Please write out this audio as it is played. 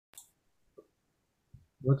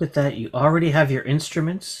Look at that. You already have your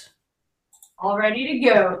instruments. All ready to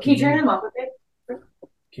go. Can you turn them up a bit?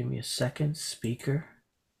 Give me a second. Speaker.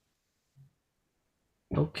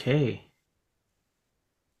 Okay.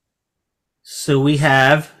 So we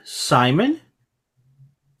have Simon,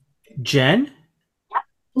 Jen,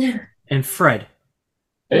 and Fred.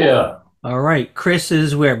 Yeah. All right. Chris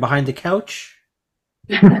is where? Behind the couch?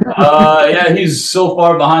 Yeah, he's so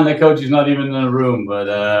far behind the couch, he's not even in the room.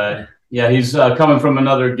 But yeah, he's coming from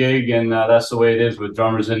another gig, and that's the way it is with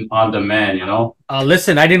drummers on demand, you know.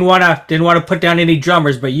 Listen, I didn't want to put down any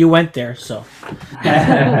drummers, but you went there, so.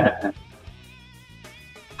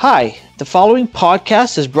 Hi, the following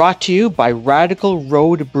podcast is brought to you by Radical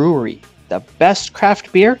Road Brewery, the best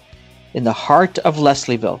craft beer in the heart of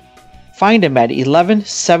Leslieville. Find them at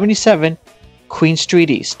 1177 Queen Street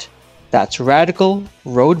East. That's Radical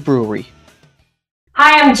Road Brewery.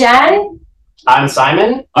 Hi, I'm Jen. I'm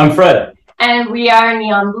Simon. I'm Fred. And we are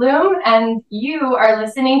Neon Bloom, and you are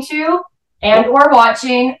listening to and or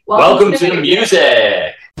watching Welcome to the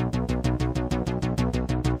music.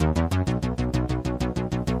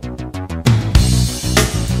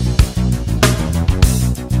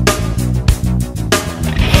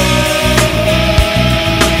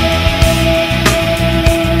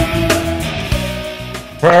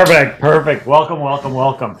 Perfect. Welcome.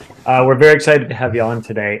 We're very excited to have you on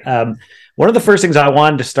today. One of the first things I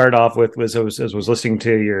wanted to start off with was I was listening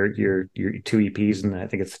to your two EPs, and I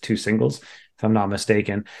think it's two singles, if I'm not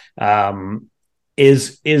mistaken.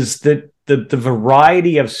 Is the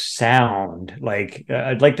variety of sound, like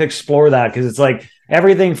I'd like to explore that, because it's like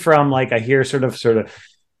everything from, like, I hear sort of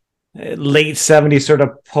late 70s sort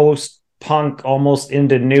of post punk almost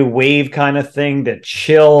into new wave kind of thing, to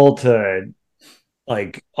chill, to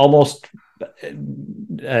like almost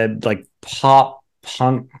like pop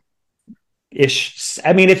punk ish.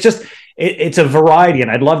 I mean, it's just it's a variety, and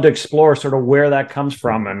I'd love to explore sort of where that comes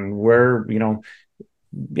from, and where, you know,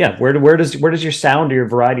 yeah, where does your sound or your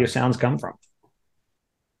variety of sounds come from?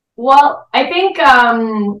 Well, I think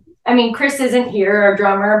I mean, Chris isn't here, our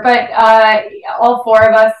drummer, but all four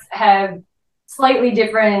of us have slightly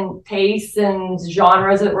different tastes and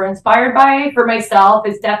genres that we're inspired by. For myself,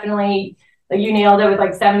 it's definitely, like, you nailed it with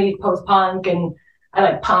like 70s post-punk, and I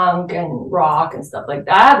like punk and rock and stuff like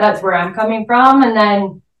that. That's where I'm coming from. And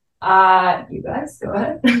then you guys, go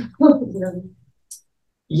ahead.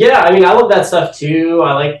 Yeah, I mean, I love that stuff too.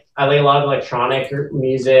 I like a lot of electronic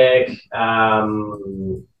music,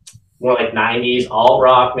 more like 90s alt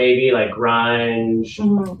rock, maybe like grunge,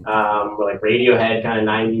 or like Radiohead kind of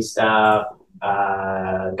 90s stuff.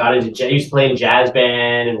 Got into used to play in jazz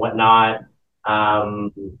band and whatnot.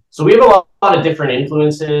 So we have a lot of different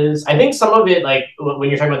influences. I think some of it, like when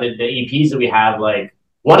you're talking about the EPs that we have, like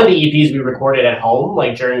one of the EPs we recorded at home,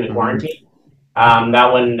 like during the quarantine.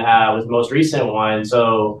 That one was the most recent one.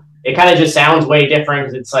 So it kind of just sounds way different,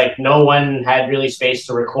 because it's like no one had really space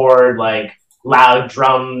to record like loud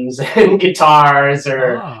drums and guitars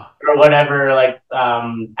or whatever, like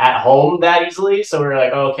at home that easily. So we're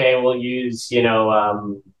like, okay, we'll use,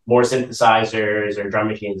 more synthesizers or drum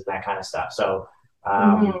machines and that kind of stuff. So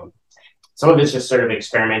some of it's just sort of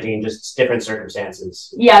experimenting in just different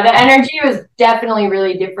circumstances. Yeah, the energy was definitely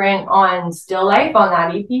really different on Still Life, on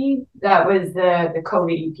that EP. That was the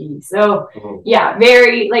COVID EP. So yeah,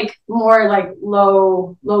 very like more like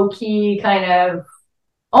low key, kind of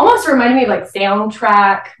almost reminded me of like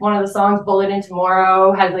Soundtrack. One of the songs, Bullet in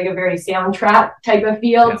Tomorrow, has like a very Soundtrack type of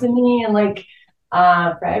feel to me. And like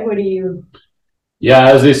Fred, what do you? Yeah,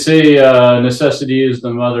 as they say, necessity is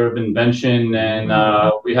the mother of invention, and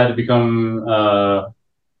we had to become I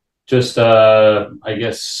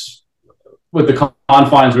guess, with the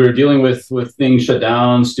confines we were dealing with things shut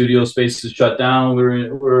down, studio spaces shut down. We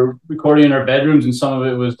were recording in our bedrooms, and some of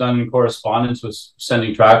it was done in correspondence, with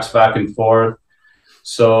sending tracks back and forth.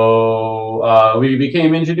 So we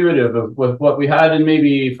became ingenuitive with what we had, and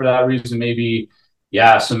maybe for that reason,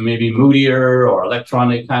 some moodier or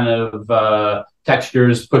electronic kind of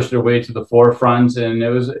textures pushed their way to the forefront, and it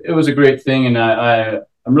was a great thing. And I'm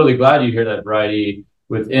really glad you hear that variety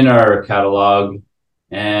within our catalog.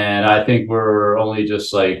 And I think we're only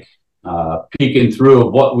just like peeking through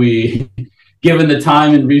of what we, given the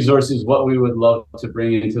time and resources, what we would love to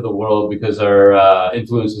bring into the world, because our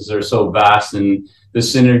influences are so vast, and the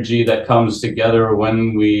synergy that comes together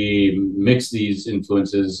when we mix these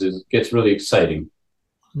influences gets really exciting.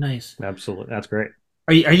 Nice. Absolutely. That's great.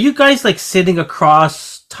 Are you guys like sitting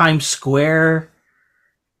across Times Square,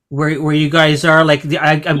 where you guys are? Like,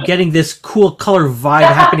 I'm getting this cool color vibe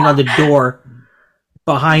happening on the door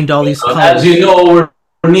behind all these colors. As you know,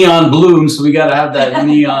 neon bloom, so we got to have that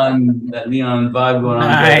neon vibe going on.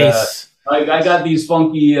 Nice. But, I got these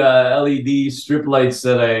funky LED strip lights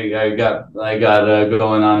that I got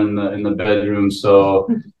going on in the bedroom. So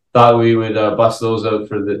thought we would bust those out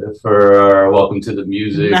for our welcome to the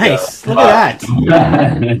music. Nice. Look at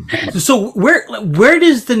that. So where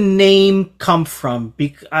does the name come from?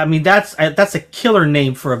 I mean, that's a killer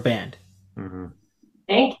name for a band. Mm-hmm.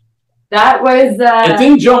 Thank you. That was. It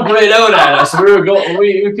didn't jump right out at us.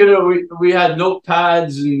 We had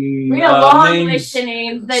notepads and we had a long list of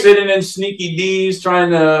names. Sitting in Sneaky D's,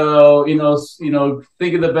 trying to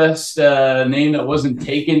think of the best name that wasn't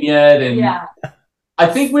taken yet, and yeah. I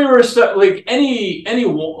think we were like any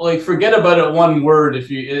forget about it one word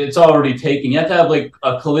if it's already taken. You have to have like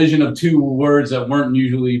a collision of two words that weren't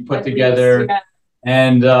usually put together, yeah.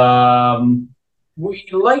 And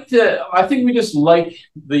I think we just like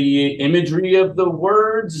the imagery of the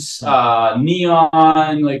words,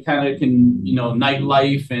 neon, like kind of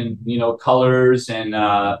nightlife and colors and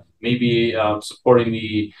maybe supporting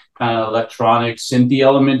the kind of electronic synthy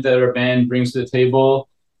element that our band brings to the table.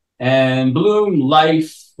 And bloom,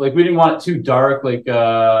 life, like we didn't want it too dark,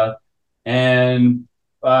 and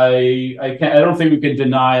I don't think we could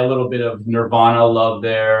deny a little bit of Nirvana love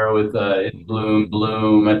there with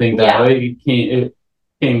bloom. I think that it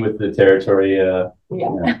came with the territory.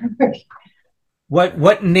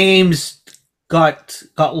 What names got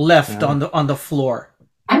left on the floor?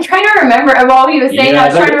 I'm trying to remember. While he was saying, I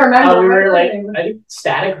was trying to remember. We were like, I think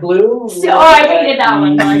Static Blue. Oh, I hated that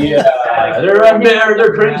one. Yeah,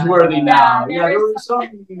 they're cringeworthy now. Yeah, there were some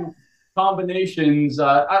combinations.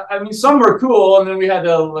 I mean, some were cool, and then we had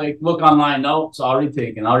to look online. No, it's already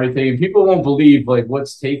taken. People won't believe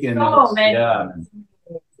what's taken. Oh man.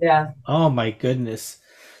 Yeah. Oh my goodness.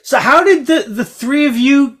 So how did the three of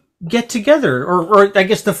you get together, or I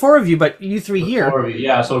guess the four of you, but you three here?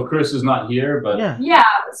 Yeah. So Chris is not here, but yeah.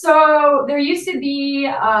 So there used to be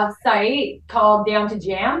a site called Down to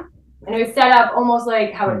Jam, and it was set up almost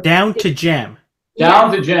like how Down to Jam.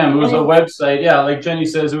 Down to Jam. It was a website. Yeah, like Jenny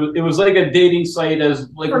says, it was like a dating site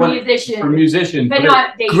for musicians, but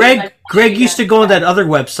not dating. Greg used to go on that other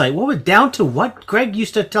website. What was Down to what? Greg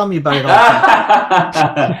used to tell me about it all the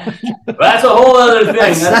time. That's a whole other thing.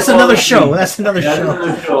 That's another show. That's another show.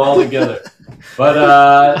 Another show altogether.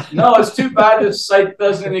 But no, it's too bad this site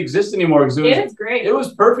doesn't exist anymore because it was great. It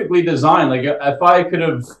was perfectly designed. Like if I could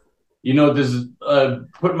have,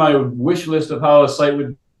 put my wish list of how a site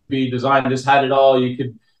would be designed, this had it all. You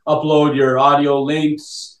could upload your audio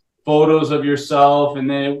links, photos of yourself, and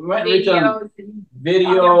then it went right down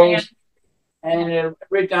videos, and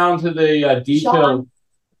right down to the detail,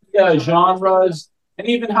 genres, and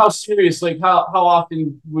even how serious. Like how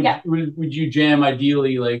often would you jam?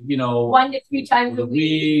 Ideally, 1 to 3 times a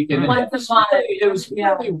week, and once a month. It was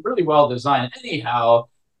really well designed. Anyhow,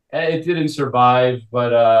 it didn't survive,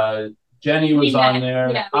 but. Jenny was on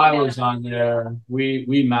there. Yeah, I was on there.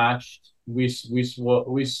 We matched. We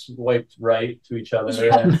swiped right to each other.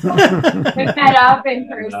 We met up in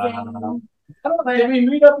person. Did we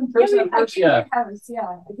meet up in person? Yeah.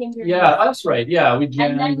 Yeah, that's right. Yeah, we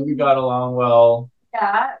jammed. We got along well.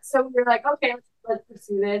 Yeah. So we were like, okay, let's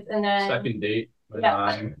pursue this, and then second date. And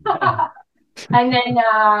then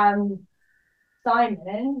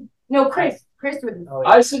Chris.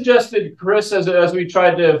 I suggested Chris as we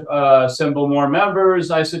tried to assemble more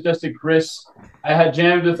members. I suggested Chris. I had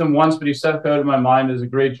jammed with him once, but he stuck out in my mind as a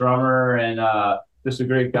great drummer and just a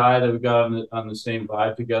great guy that we got on the same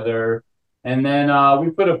vibe together. And then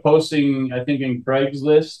we put a posting, I think, in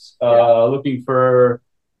Craigslist looking for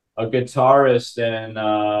a guitarist and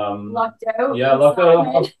lucked out. Yeah, lucked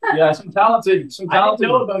out. Yeah, some talented. I didn't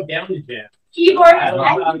know about Down to Jam. Keyboard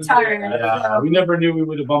and guitar. Yeah, we never knew we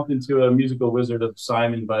would have bumped into a musical wizard of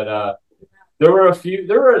Simon, but there were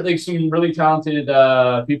some really talented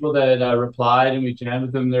people that replied, and we jammed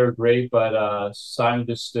with them. They were great, but Simon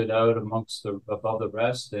just stood out above the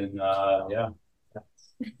rest, and yeah.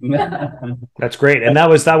 That's great, and that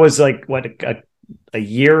was like what a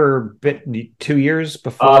year or 2 years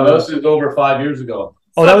before. This was over 5 years ago.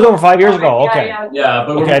 Oh, that was over 5 years ago. Okay. Yeah,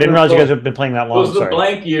 but I didn't realize you guys have been playing that long. Those are the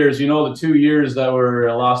blank years, the 2 years that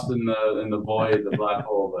were lost in the void, the black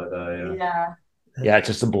hole. But yeah, it's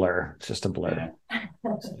just a blur. It's just a blur.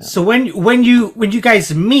 Yeah. So when you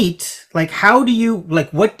guys meet, how do you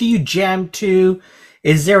what do you jam to?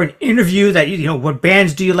 Is there an interview that what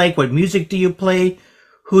bands do you like? What music do you play?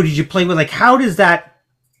 Who did you play with? How does that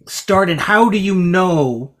start? And how do you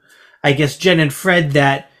know? I guess Jen and Fred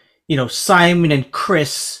that. Simon and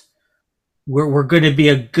Chris were going to be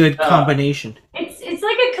a good combination. It's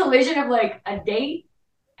like a collision of a date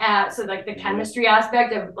So like the chemistry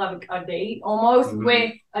aspect of like a date almost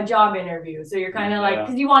with a job interview. So you're kind of like,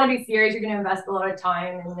 because you want to be serious, you're going to invest a lot of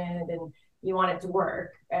time in it and you want it to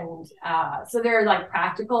work. And so they're like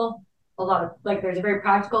practical, a lot of like, there's a very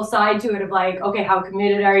practical side to it of like, okay, how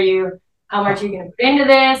committed are you? How much are you going to put into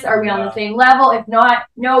this? Are we on the same level? If not,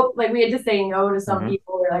 nope. Like we had to say no to some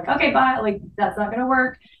people. We're like, okay, bye. Like that's not going to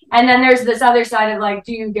work. And then there's this other side of like,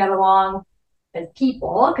 do you get along as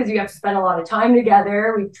people? Because you have to spend a lot of time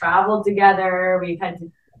together. We've traveled together. We've had to,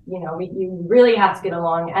 you really have to get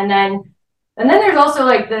along. And then there's also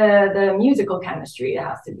like the musical chemistry that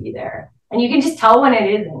has to be there. And you can just tell when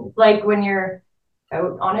it isn't. Like when you're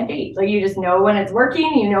out on a date, like you just know when it's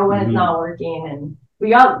working, you know when it's not working. And we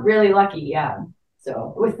got really lucky, yeah.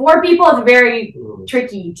 So with 4 people, it's very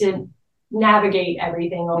tricky to navigate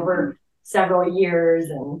everything over several years.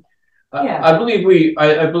 And yeah, I believe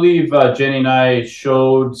Jenny and I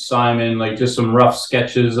showed Simon like just some rough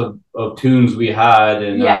sketches of tunes we had,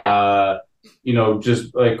 and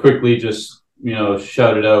just like quickly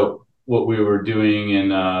shouted out what we were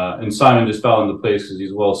doing, and Simon just fell into place because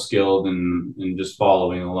he's well skilled and just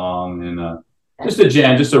following along, and just a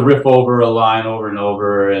jam, just a riff over a line over and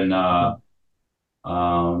over, and that's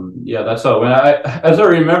how. As I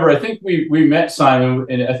remember, I think we met Simon,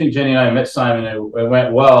 and I think Jenny and I met Simon, and it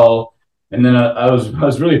went well. And then I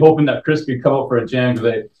was really hoping that Chris could come out for a jam,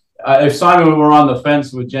 because if Simon were on the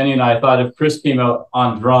fence with Jenny and I thought if Chris came out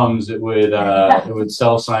on drums, it would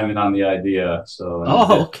sell Simon on the idea. So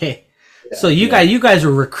okay. Yeah, so you guys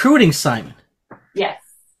were recruiting Simon. Yes.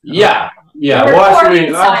 Yeah.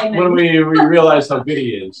 That's when we realized how good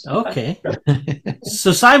he is. Okay.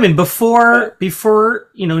 So Simon, before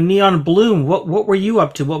Neon Bloom, what were you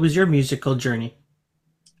up to? What was your musical journey?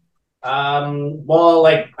 Well,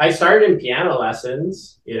 like I started in piano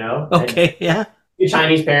lessons, Okay, yeah.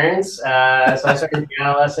 Chinese parents. So I started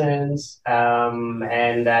piano lessons,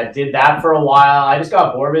 and did that for a while. I just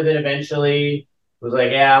got bored with it eventually. Was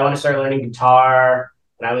like, yeah, I want to start learning guitar.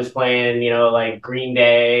 And I was playing, like Green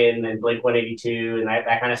Day and then Blink-182 and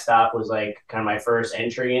that kind of stuff was like kind of my first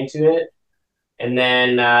entry into it. And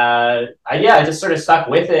then, I just sort of stuck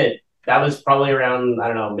with it. That was probably around, I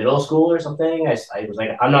don't know, middle school or something. I was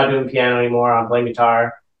like, I'm not doing piano anymore. I'm playing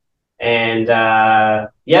guitar. And,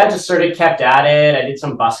 just sort of kept at it. I did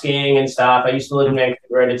some busking and stuff. I used to live in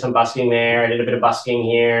Vancouver. I did some busking there. I did a bit of busking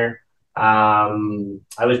here. I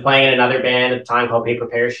was playing in another band at the time called Paper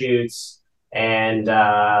Parachutes. And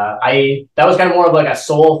that was kind of more of like a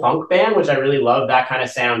soul funk band, which I really loved that kind of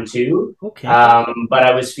sound too. Okay. But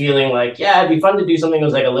I was feeling like, it'd be fun to do something that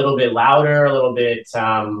was like a little bit louder, a little bit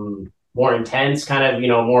more intense, kind of,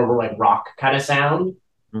 more like rock kind of sound.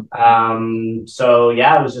 I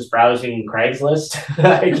was just browsing Craigslist,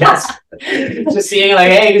 I guess, just seeing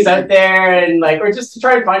like, hey, who's out there, and like, or just to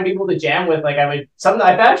try and find people to jam with. Like I've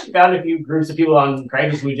actually found a few groups of people on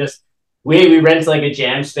Craigslist. We rent like a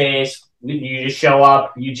jam space. You just show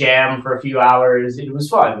up, you jam for a few hours. It was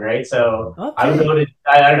fun, right? So I would go to,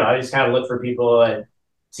 I don't know, I just kind of looked for people that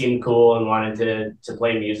seemed cool and wanted to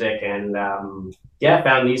play music, and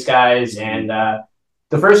found these guys. And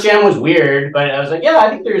the first jam was weird, but I was like, I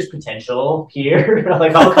think there's potential here.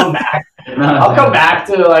 Like I'll come back. I'll come back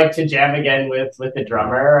to jam again with the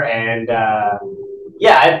drummer. And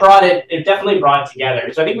it definitely brought it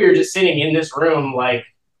together. So I think we were just sitting in this room like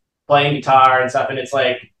playing guitar and stuff, and it's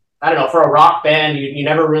like, I don't know, for a rock band, you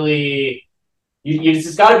never really, you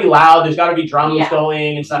just got to be loud. There's got to be drums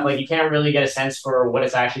going and stuff. Like you can't really get a sense for what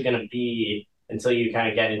it's actually going to be until you kind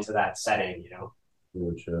of get into that setting,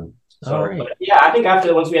 Sure. So, right. But I think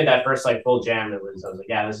once we had that first like full jam, I was like,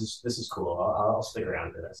 this is cool. I'll stick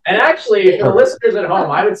around for this. And actually, for the listeners at home,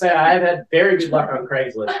 I would say I've had very good luck on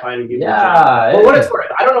Craigslist finding people. Yeah. Well, what it's worth,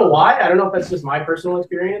 I don't know why. I don't know if that's just my personal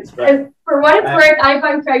experience. But and for what it's worth, I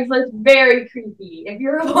find Craigslist very creepy. If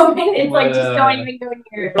you're a woman, it's like just don't even go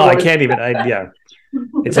near. Oh, I can't even.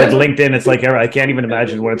 It's like LinkedIn. It's like I can't even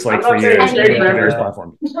imagine what it's like for you on various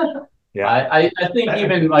platforms. Yeah, I think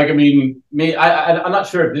even like, I'm not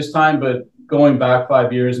sure at this time, but going back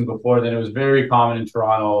 5 years and before then, it was very common in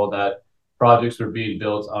Toronto that projects were being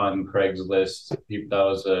built on Craigslist.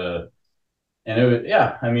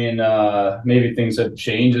 Maybe things have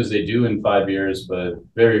changed as they do in 5 years, but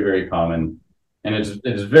very, very common. And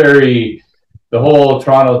it's very, the whole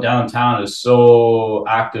Toronto downtown is so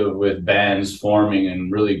active with bands forming and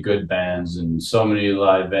really good bands, and so many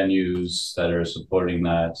live venues that are supporting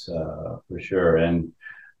that for sure. And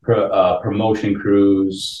promotion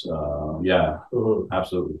crews.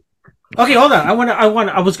 Absolutely. Okay, hold on.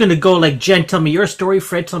 I was going to go like, Jen, tell me your story.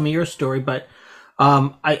 Fred, tell me your story. But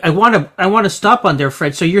I want to stop on there,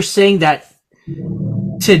 Fred. So you're saying that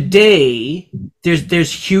today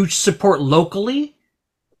there's huge support locally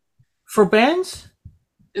for bands?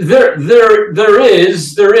 There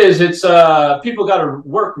is. It's people got to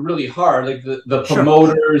work really hard. Like the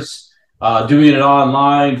promoters doing it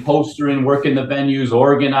online, postering, working the venues,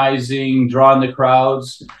 organizing, drawing the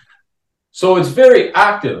crowds. So it's very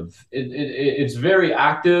active. It's very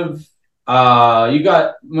active. You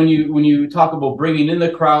got when you talk about bringing in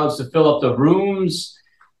the crowds to fill up the rooms.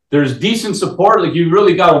 There's decent support. Like, you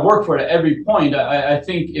really got to work for it at every point. I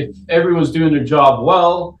think if everyone's doing their job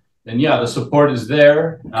well, then yeah, the support is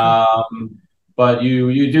there. But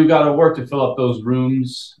you do got to work to fill up those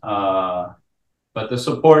rooms. But the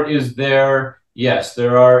support is there. Yes,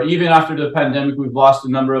 there are, even after the pandemic, we've lost a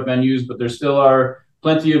number of venues, but there still are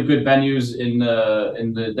plenty of good venues in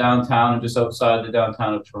the downtown and just outside the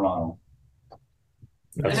downtown of Toronto.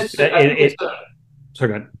 Sorry, go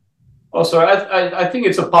ahead. Also, I think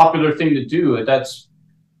it's a popular thing to do. That's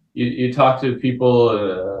you talk to people,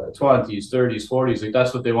 20s, 30s, 40s, like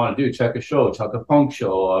that's what they want to do. Check a show, check a punk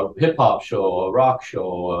show, a hip hop show, a rock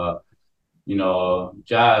show,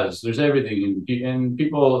 jazz. There's everything, and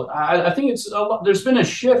people. I think it's a lot. There's been a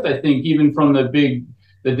shift. I think even from the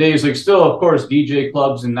days, like, still, of course, DJ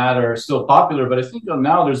clubs and that are still popular, but I think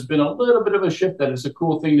now there's been a little bit of a shift that it's a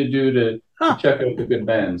cool thing to do to check out the good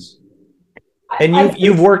bands. And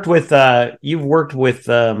you've worked with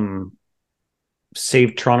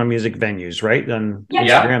Save Toronto Music Venues, right? On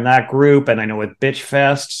Instagram, that group, and I know with Bitch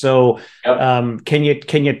Fest. So, can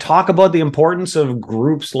you talk about the importance of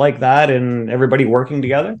groups like that and everybody working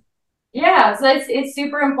together? Yeah, so it's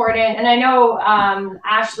super important, and I know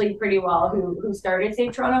Ashley pretty well, who started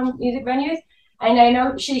Save Toronto Music Venues, and I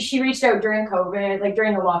know she reached out during COVID, like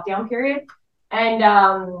during the lockdown period, and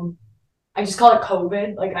I just call it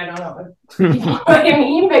COVID. Like, I don't know if you know what I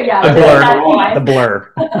mean, but yeah. The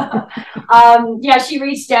blur. Yeah, she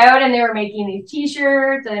reached out and they were making these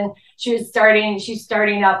t-shirts, and she's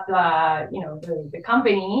starting up, the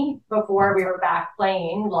company before we were back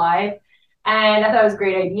playing live. And I thought it was a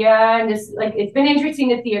great idea. And just like, it's been interesting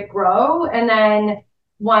to see it grow. And then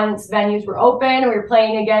once venues were open, we were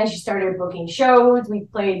playing again, she started booking shows. We've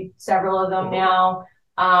played several of them now,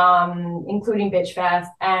 including Bitch Fest.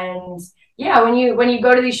 And yeah, when you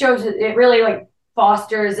go to these shows, it really like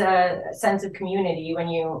fosters a sense of community. When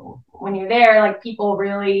you're there, like, people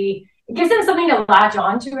really, it gives them something to latch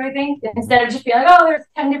onto, I think, instead of just being like, oh, there's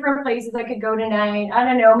 10 different places I could go tonight. I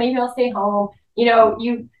don't know, maybe I'll stay home.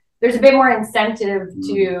 There's a bit more incentive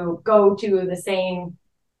to go to the same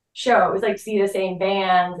shows, like see the same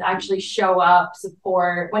bands, actually show up,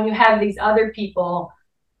 support. When you have these other people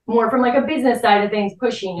more from like a business side of things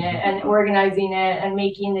pushing it and organizing it and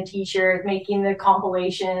making the t-shirts, making the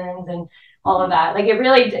compilations and all of that, like it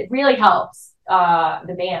really helps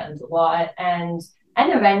the bands a lot and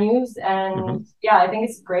the venues. And yeah, I think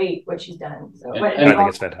it's great what she's done. So I think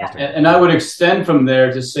it's fantastic. And I would extend from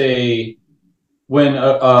there to say, when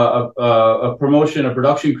a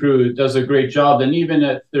production crew does a great job, then even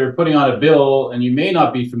if they're putting on a bill and you may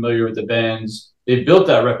not be familiar with the bands, they've built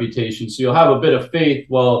that reputation. So you'll have a bit of faith.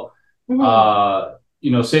 Well,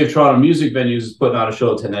 Save Toronto Music Venues is putting on a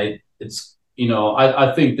show tonight. It's,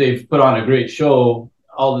 I think they've put on a great show.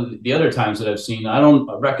 All the other times that I've seen, I don't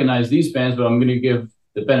recognize these bands, but I'm going to give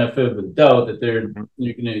the benefit of the doubt that you're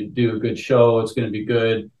going to do a good show. It's going to be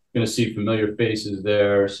good. You're going to see familiar faces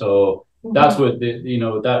there. So that's what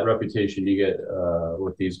that reputation you get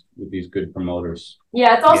with these good promoters.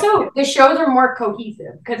 Yeah, it's also the shows are more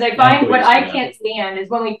cohesive, because I find what I can't stand is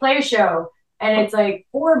when we play a show and it's like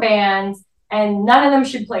 4 bands and none of them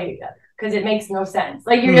should play together, because it makes no sense.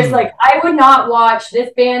 Like, you're just like, I would not watch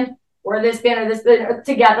this band or this band or this band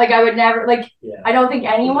together. Like, I would never, I don't think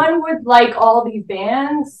anyone would like all these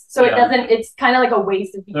bands. So it's kind of like a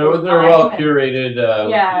waste of people's They're time. well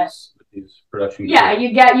curated. These production groups.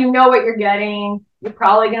 You know what you're getting. You're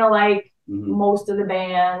probably gonna like most of the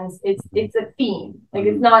bands. It's a theme. Like,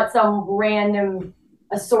 it's not some random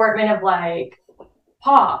assortment of like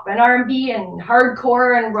pop and R&B and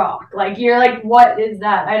hardcore and rock. Like, you're like, what is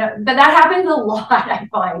that? But that happens a lot, I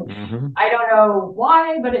find. I don't know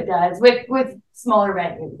why, but it does. With smaller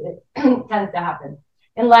venues, it tends to happen.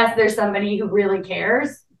 Unless there's somebody who really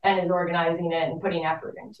cares and is organizing it and putting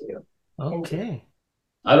effort into. Okay.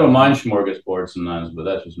 I don't mind smorgasbord sometimes, but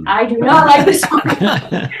that's just me. I do not like the song.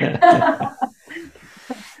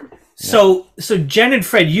 So Jen and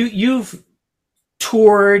Fred, you've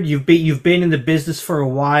toured, you've been in the business for a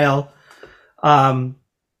while.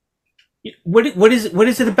 What is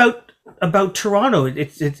it about Toronto?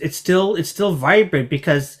 It's still vibrant,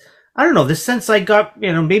 because I don't know, the sense I got,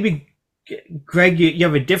 maybe Greg, you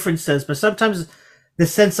have a different sense, but sometimes the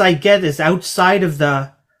sense I get is outside of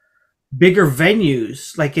the bigger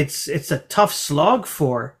venues, like it's a tough slog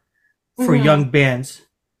for young bands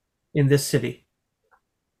in this city.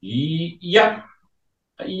 Yeah,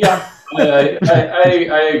 I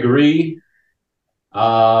agree.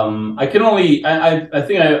 I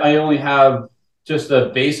think I only have just a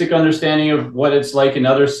basic understanding of what it's like in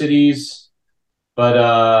other cities,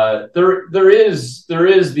 but there is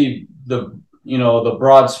the the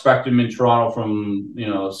broad spectrum in Toronto, from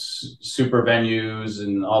super venues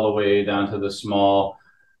and all the way down to the small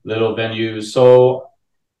little venues. So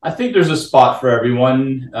I think there's a spot for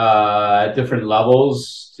everyone at different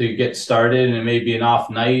levels to get started, and it may be an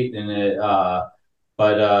off night,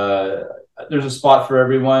 but there's a spot for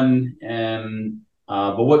everyone. And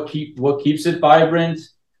but what keeps it vibrant?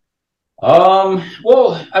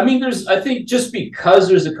 Well, I mean, I think just because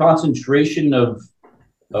there's a concentration of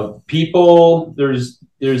people, there's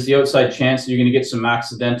the outside chance that you're going to get some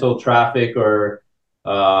accidental traffic, or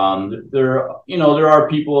there are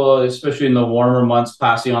people, especially in the warmer months,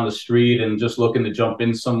 passing on the street and just looking to jump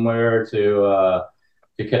in somewhere to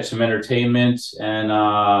catch some entertainment.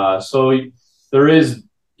 And so there is,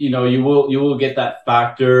 you will get that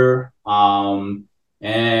factor. And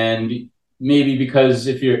maybe because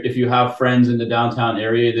if you have friends in the downtown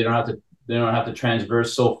area, they don't have to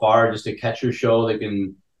transverse so far just to catch your show. They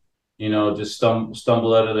can just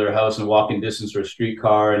stumble out of their house and walk in distance, or a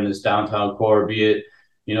streetcar in this downtown core, be it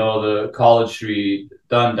the College Street,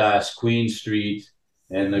 Dundas, Queen Street,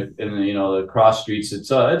 and the cross streets. It's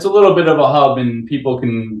a little bit of a hub, and people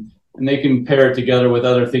can pair it together with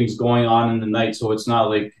other things going on in the night, so it's not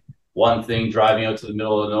like one thing driving out to the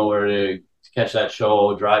middle of nowhere to catch that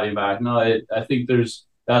show, driving back. No, I think there's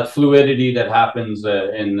that fluidity that happens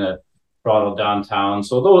in the Toronto downtown.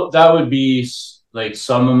 So that would be like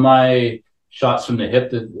some of my shots from the hip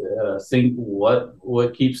to think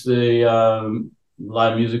what keeps the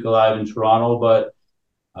live music alive in Toronto. But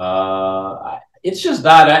it's just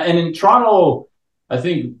that. And in Toronto, I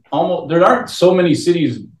think almost there aren't so many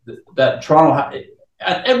cities that Toronto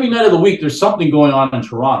at every night of the week there's something going on in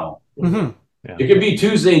Toronto. Mm-hmm. Yeah. It could be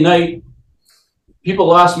Tuesday night.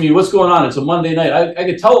 People ask me what's going on. It's a Monday night. I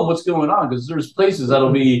could tell them what's going on, because there's places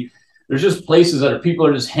there's just places that people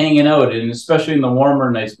are just hanging out, and especially in the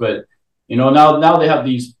warmer nights. But now they have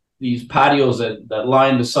these patios that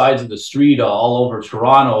line the sides of the street all over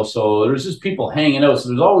Toronto. So there's just people hanging out. So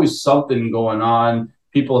there's always something going on,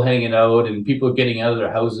 people hanging out and people getting out of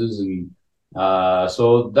their houses. And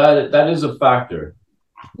so that is a factor.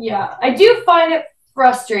 Yeah, I do find it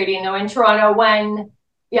frustrating though in Toronto when,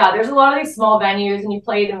 there's a lot of these small venues and you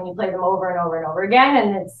play them over and over and over again,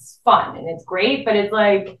 and it's fun and it's great, but it's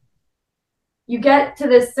like you get to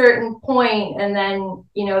this certain point and then,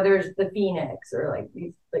 there's the Phoenix or like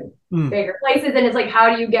these like bigger places, and it's like,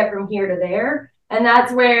 how do you get from here to there? And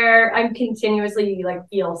that's where I'm continuously like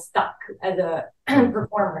feel stuck as a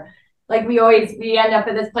performer. Like we end up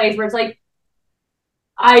at this place where it's like,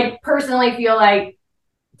 I personally feel like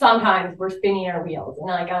sometimes we're spinning our wheels, and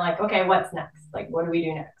I'm like, okay, what's next? Like, what do we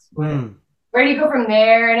do next? Where do you go from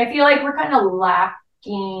there? And I feel like we're kind of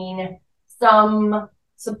lacking some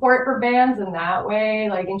support for bands in that way,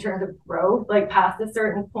 like in terms of growth, like past a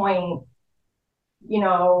certain point,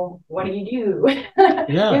 what do you do?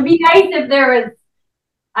 Yeah. It'd be nice if there was,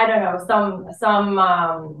 I don't know, some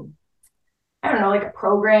I don't know, like a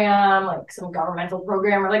program, like some governmental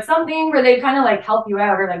program, or like something where they kind of like help you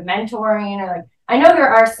out, or like mentoring, or like, I know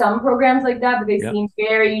there are some programs like that, but they seem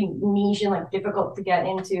very niche and like difficult to get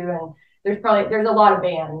into. And there's a lot of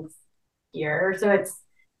bands here. So it's,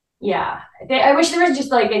 I wish there was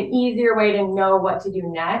just like an easier way to know what to do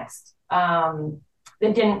next. That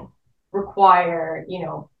didn't require,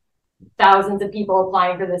 thousands of people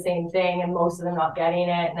applying for the same thing and most of them not getting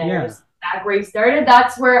it. And then just that great started.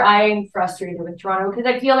 That's where I'm frustrated with Toronto, because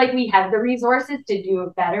I feel like we have the resources to do a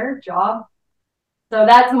better job. So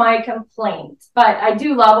that's my complaint. But I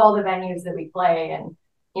do love all the venues that we play, and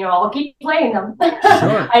I'll keep playing them.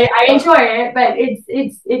 Sure. I enjoy it, but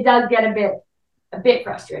it does get a bit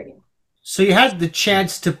frustrating. So you had the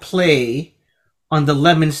chance to play on the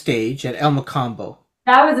Lemon stage at El Mocambo.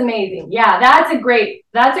 That was amazing. Yeah, that's a great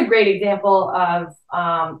example of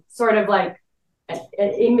sort of like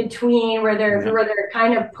in between where they're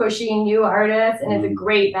kind of pushing new artists, and it's a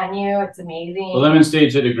great venue. It's amazing. The Lemon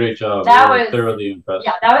Stage did a great job. That was thoroughly impressed.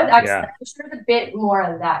 Yeah, that was actually I'm sure there's a bit more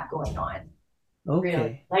of that going on. Okay.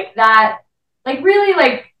 Really. Like that, like really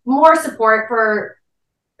like more support for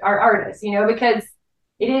our artists, because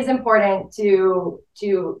it is important to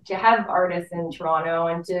have artists in Toronto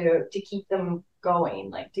and to keep them going,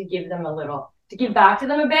 like to give them to give back to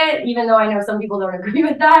them a bit, even though I know some people don't agree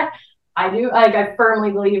with that. I do. Like, I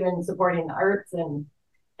firmly believe in supporting the arts and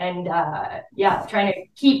trying to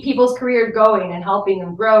keep people's careers going and helping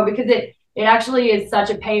them grow, because it actually is such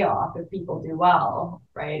a payoff if people do well,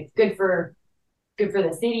 right? It's good for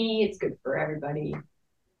the city. It's good for everybody.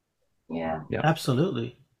 Yeah.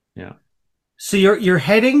 Absolutely. Yeah. So you're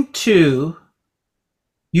heading to.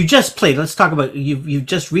 You just played. Let's talk about you've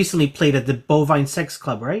just recently played at the Bovine Sex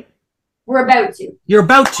Club, right? We're about to. You're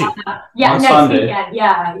about to. Next Sunday. weekend.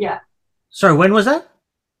 Yeah. Sorry, when was that?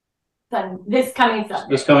 This coming Sunday.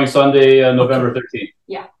 This coming Sunday, November 13th.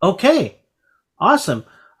 Yeah. Okay. Awesome.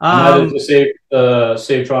 And that is the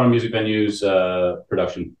Save Toronto Music Venues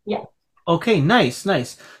production. Yeah. Okay, nice.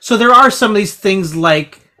 So there are some of these things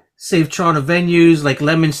like Save Toronto Venues, like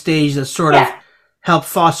Lemon Stage, that sort of help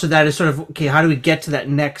foster that. Is sort of, okay, how do we get to that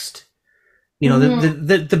next,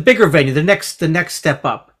 the bigger venue, the next step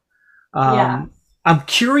up? I'm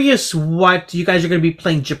curious what you guys are going to be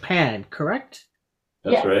playing Japan, correct?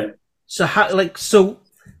 That's right. So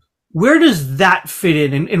where does that fit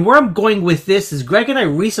in? And where I'm going with this is Greg and I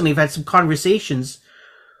recently have had some conversations,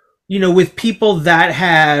 with people that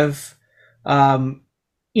have,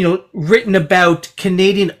 written about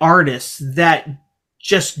Canadian artists that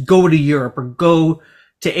just go to Europe or go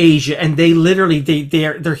to Asia, and they literally,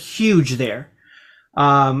 they're huge there.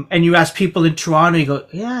 And you ask people in Toronto, you go,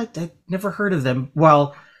 yeah, I never heard of them.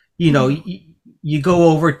 Well, you go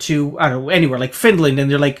over to, I don't know, anywhere like Finland, and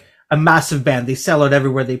they're like a massive band. They sell out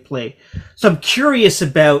everywhere they play. So I'm curious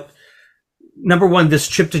about, number one, this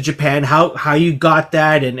trip to Japan, how you got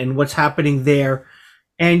that, and what's happening there,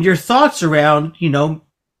 and your thoughts around,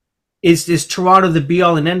 is Toronto the be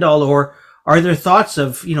all and end all, or are there thoughts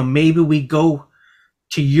of, maybe we go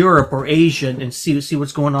to Europe or Asia and see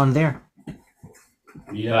what's going on there?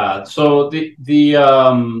 Yeah. So the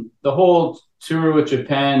whole tour with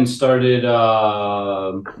Japan started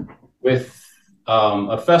with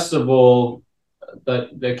a festival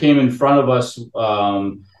that came in front of us.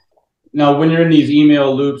 Now, when you're in these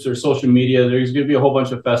email loops or social media, there's going to be a whole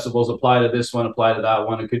bunch of festivals. Apply to this one, apply to that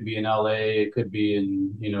one. It could be in LA, it could be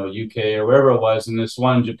in UK or wherever it was. And this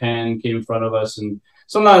one in Japan came in front of us. And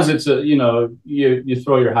sometimes it's you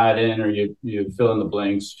throw your hat in, or you fill in the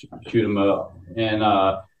blanks, shoot them up. And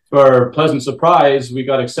to our pleasant surprise, we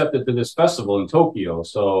got accepted to this festival in Tokyo.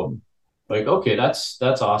 So, like, okay, that's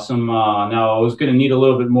awesome. Now I was going to need a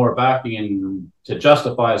little bit more backing and to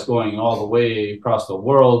justify us going all the way across the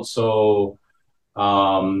world. So,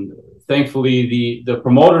 thankfully, the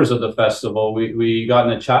promoters of the festival, we got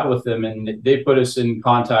in a chat with them, and they put us in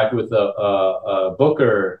contact with a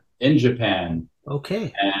booker in Japan.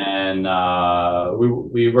 Okay. And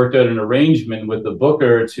we worked out an arrangement with the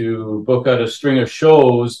booker to book out a string of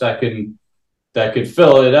shows that could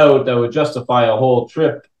fill it out, that would justify a whole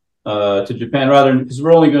trip to Japan, rather, because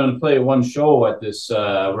we're only going to play one show at this.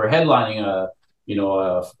 We're headlining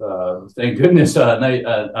thank goodness, night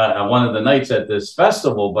one of the nights at this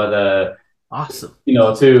festival. But awesome,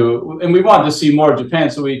 and we wanted to see more of Japan,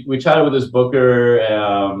 so we chatted with this booker,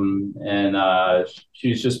 and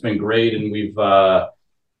she's just been great, and we've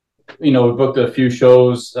we booked a few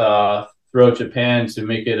shows throughout Japan to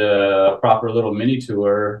make it a proper little mini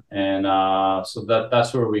tour, and so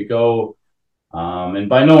that's where we go. And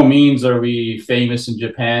by no means are we famous in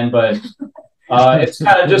Japan, but it's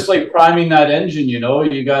kind of just like priming that engine, you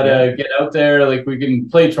got to get out there. Like, we can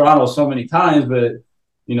play Toronto so many times, but,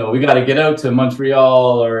 we got to get out to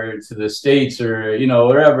Montreal or to the States or,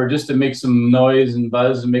 wherever, just to make some noise and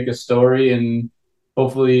buzz and make a story, and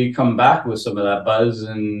hopefully come back with some of that buzz,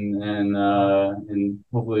 and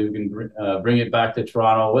hopefully we can bring it back to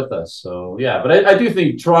Toronto with us. So, yeah, but I do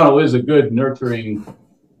think Toronto is a good nurturing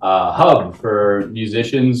hub for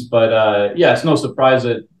musicians, but it's no surprise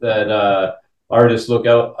that artists look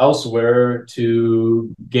out elsewhere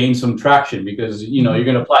to gain some traction, because you're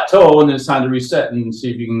going to plateau, and then it's time to reset and see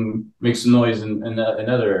if you can make some noise in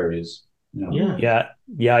other areas. Yeah.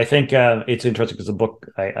 I think it's interesting because the book,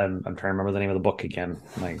 I'm trying to remember the name of the book again.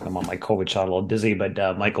 I'm on my COVID shot, a little dizzy, but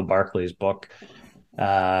Michael Barclay's book,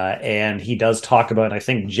 and he does talk about. I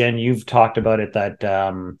think, Jen, you've talked about it, that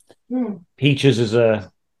Peaches is a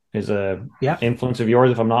influence of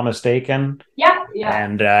yours, if I'm not mistaken. Yeah.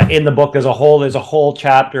 And in the book, there's a whole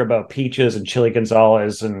chapter about Peaches and Chili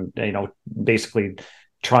Gonzalez, and basically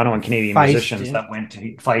Toronto and Canadian musicians that went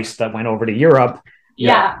to Feist, that went over to Europe,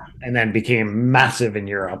 and then became massive in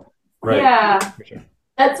Europe. Right. Yeah. For sure.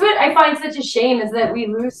 That's what I find such a shame, is that we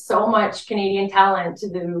lose so much Canadian talent to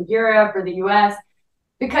the Europe or the US,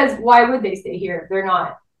 because why would they stay here if they're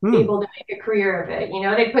not able to make a career of it?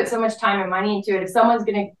 They put so much time and money into it. If someone's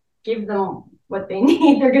going to give them what they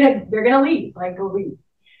need, they're gonna leave. Like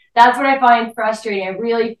that's what I find frustrating. I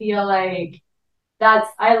really feel like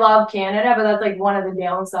I love Canada, but that's like one of the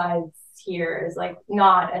downsides here is like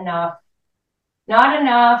not enough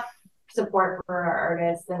support for our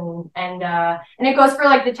artists, and it goes for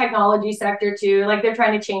like the technology sector too. Like they're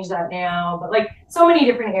trying to change that now, but like so many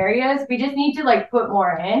different areas, we just need to like put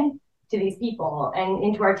more in to these people and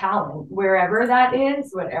into our talent wherever that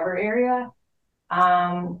is, whatever area.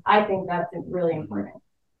 I think that's really important.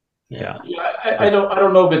 Yeah, I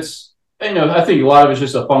don't know if it's, I think a lot of it's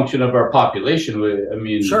just a function of our population. I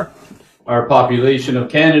mean, Sure. Our population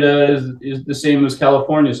of Canada is the same as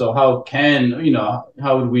California. So how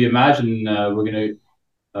would we imagine we're going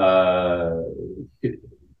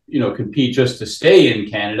to, compete just to stay in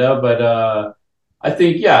Canada? But I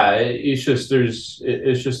think, it's just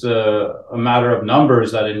a matter of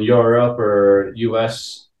numbers that in Europe or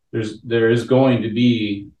US, there is going to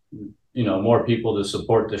be, more people to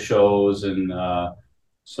support the shows. And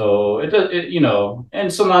so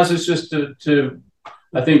and sometimes it's just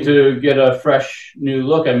I think to get a fresh new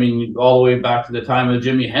look. I mean, all the way back to the time of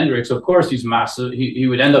Jimi Hendrix, of course, he's massive. He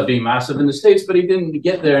would end up being massive in the States, but he didn't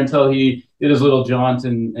get there until he did his little jaunt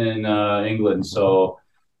in England. So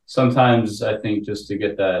sometimes I think just to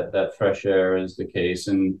get that fresh air is the case.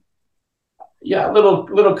 And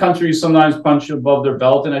little countries sometimes punch above their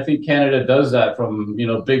belt, and I think Canada does that, from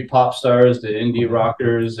big pop stars to indie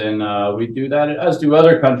rockers, and we do that, as do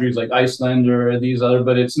other countries like Iceland or these other.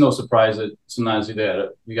 But it's no surprise that sometimes you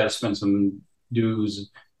got to spend some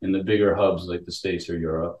dues in the bigger hubs like the States or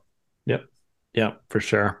Europe. Yeah, for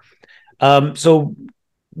sure. So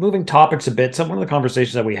moving topics a bit, one of the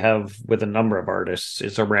conversations that we have with a number of artists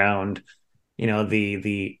is around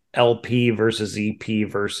the LP versus EP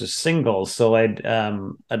versus singles. So I'd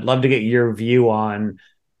love to get your view on,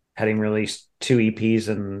 having released 2 EPs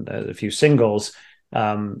and a few singles,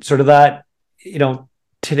 sort of that,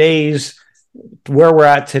 today's where we're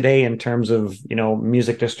at today in terms of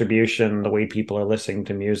music distribution, the way people are listening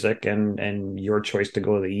to music, and your choice to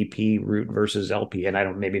go the EP route versus LP. And I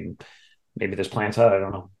don't, maybe there's plans out, I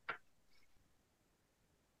don't know.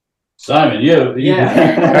 Simon, you.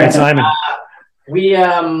 All right, Simon. We've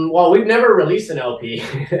never released an LP,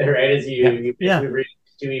 right? As we released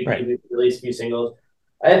 2 EPs, right. We've released a few singles.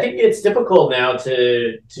 I think it's difficult now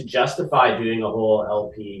to justify doing a whole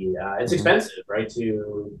LP. It's expensive, right?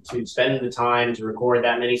 To spend the time to record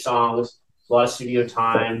that many songs, plus studio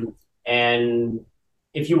time, and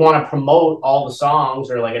if you want to promote all the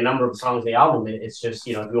songs or like a number of songs of the album, it's just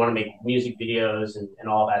if you want to make music videos and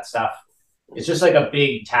all that stuff. It's just like a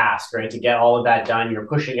big task, right? To get all of that done, you're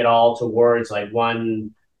pushing it all towards like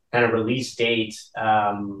one kind of release date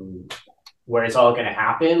where it's all going to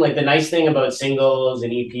happen. Like the nice thing about singles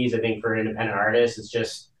and EPs, I think, for independent artists, is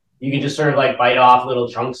just you can just sort of like bite off little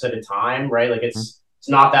chunks at a time, right? Like it's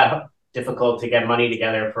not that difficult to get money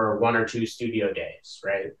together for 1 or 2 studio days,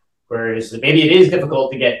 right? Whereas maybe it is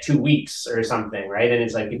difficult to get 2 weeks or something, right? And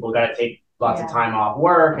it's like people got to take lots of time off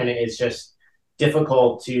work, and it's just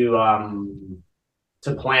difficult to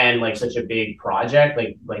plan like such a big project,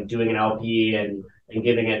 like doing an LP and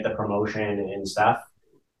giving it the promotion and stuff.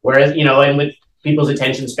 Whereas, and with people's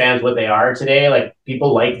attention spans what they are today, like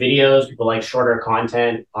people like videos, people like shorter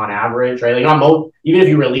content on average, right? Like even if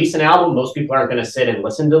you release an album, most people aren't going to sit and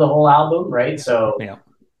listen to the whole album, right? So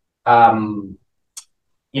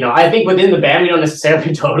I think within the band, we don't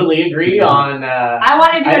necessarily totally agree on. I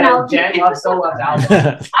want to do an album. Jen loves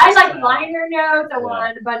albums. I like liner notes. I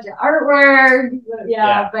want a bunch of artwork.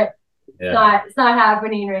 But it's not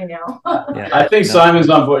happening right now. I think Simon's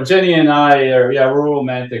on board. Jenny and I we're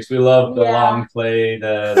romantics. We love the long play,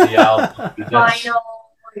 the album.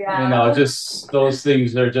 Vinyl. Just those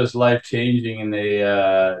things are just life changing, and they,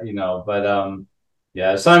 but.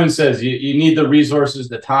 Simon says you need the resources,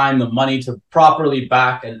 the time, the money to properly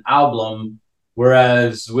back an album,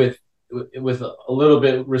 whereas with a little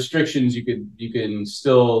bit restrictions, you can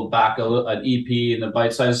still back an EP and the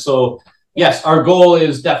bite size. So yes, our goal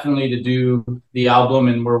is definitely to do the album,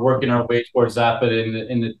 and we're working our way towards that. But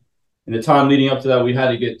in the time leading up to that, we had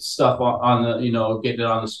to get stuff on the get it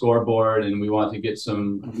on the scoreboard, and we want to get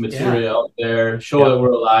some material out there, show that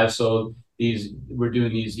we're alive. So we're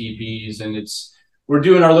doing these EPs, and we're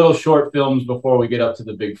doing our little short films before we get up to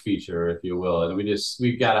the big feature, if you will. And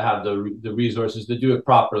we've got to have the resources to do it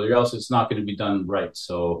properly, or else it's not going to be done right.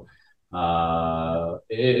 So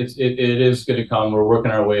it is going to come. We're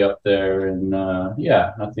working our way up there, and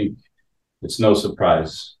I think it's no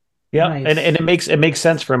surprise. Yeah, nice. And it makes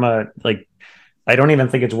sense from I don't even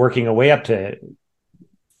think it's working a way up to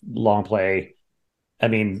long play I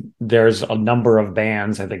mean, there's a number of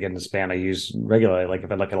bands, I think in this band I use regularly, like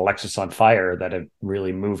if I look at Alexis on Fire, that have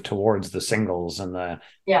really moved towards the singles and the,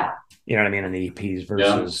 Yeah. you know what I mean, and the EPs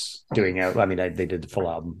versus doing out. I mean, they did the full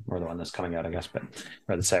album or the one that's coming out, I guess, but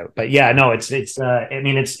or that's out. But yeah, no, it's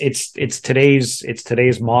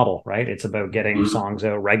today's model, right? It's about getting songs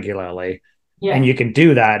out regularly. Yeah. And you can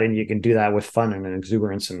do that, and you can do that with fun and an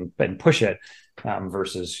exuberance and push it,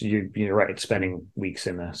 versus you're right, spending weeks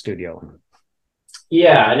in the studio.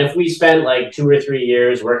 Yeah, and if we spent like 2 or 3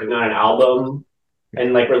 years working on an album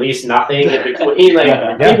and like release nothing in between,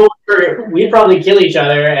 like we'd probably kill each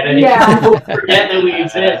other, and I think people forget that we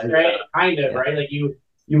exist, right? Kind of, right? Like you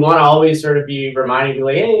want to always sort of be reminding people,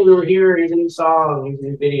 like, hey, we were here. Here's a new song. Here's a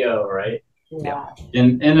new video, right? Yeah.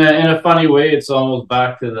 In a funny way, it's almost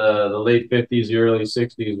back to the late 50s, early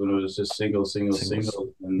 60s when it was just singles. And,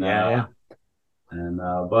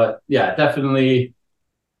 but yeah, definitely.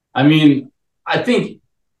 I mean, I think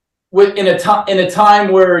in a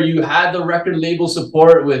time where you had the record label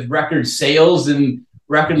support with record sales, and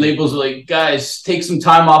record labels were like, guys, take some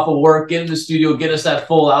time off of work, get in the studio, get us that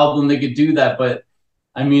full album. They could do that, but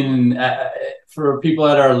I mean, for people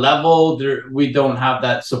at our level, we don't have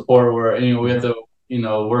that support where we have to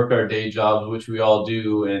work our day jobs, which we all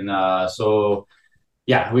do, and so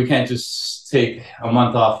yeah, we can't just take a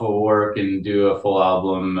month off of work and do a full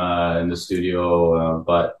album in the studio,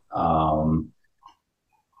 but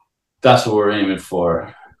that's what we're aiming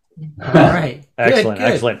for. All right. Excellent. Good.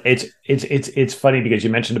 Excellent. It's funny because you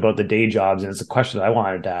mentioned about the day jobs, and it's a question that I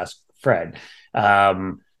wanted to ask Fred.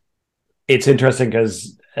 It's interesting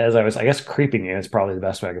because as I was, I guess, creeping you, it's probably the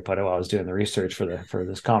best way I could put it while I was doing the research for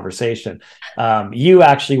this conversation. You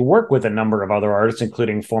actually work with a number of other artists,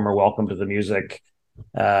 including former Welcome to the Music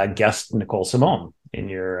guest Nicole Simone in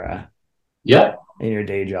your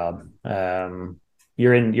day job.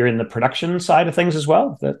 You're in the production side of things as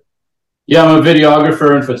well. Yeah, I'm a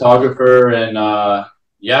videographer and photographer, and I've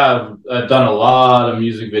done a lot of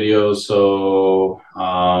music videos. So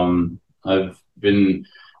I've been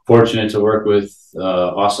fortunate to work with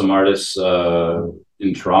awesome artists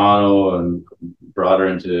in Toronto and broader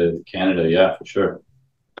into Canada. Yeah, for sure.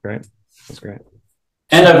 Great, that's great.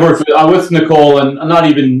 And I've worked with Nicole, and not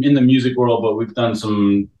even in the music world, but we've done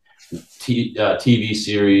some TV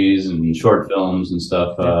series and short films and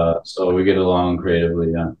stuff. So we get along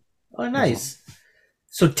creatively. Yeah. Oh, nice.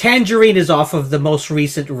 So Tangerine is off of the most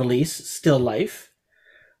recent release, Still Life.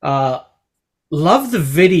 Love the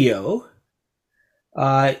video.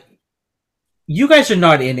 You guys are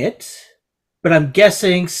not in it, but I'm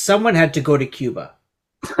guessing someone had to go to Cuba.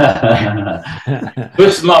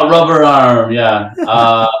 Twist my rubber arm, yeah.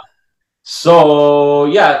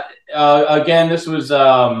 Again, this was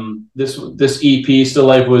this EP, Still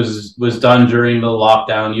Life, was done during the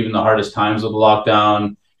lockdown, even the hardest times of the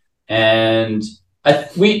lockdown. And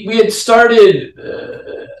we had started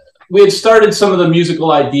some of the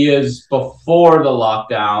musical ideas before the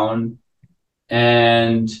lockdown,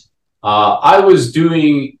 and I was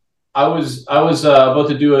about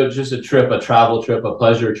to do a travel trip, a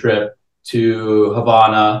pleasure trip to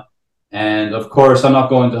Havana, and of course I'm not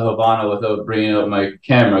going to Havana without bringing up my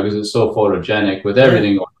camera because it's so photogenic with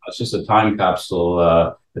everything going on. It's just a time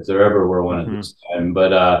capsule if there ever were one at this time,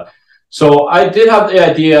 but. So I did have the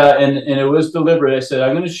idea, and it was deliberate. I said,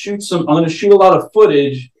 I'm going to shoot a lot of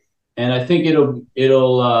footage, and I think it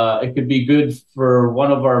could be good for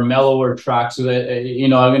one of our mellower tracks. So that, I'm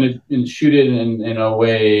going to shoot it in a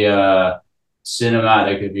way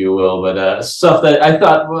cinematic, if you will, but stuff that I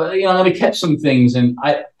thought, I'm going to catch some things, and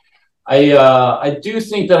I do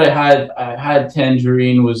think that I had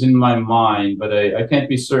Tangerine was in my mind, but I can't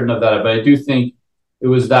be certain of that. But I do think it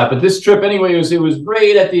was that. But this trip anyway, it was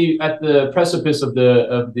right at the precipice of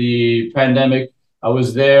the pandemic. I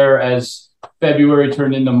was there as February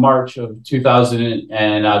turned into March of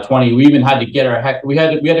 2020. We even had to get we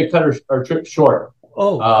had to cut our trip short.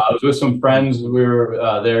 I was with some friends. We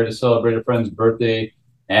were there to celebrate a friend's birthday,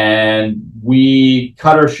 and we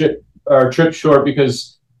cut our trip short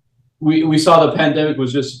because we saw the pandemic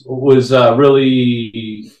was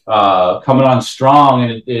really coming on strong,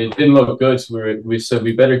 and it didn't look good. So we said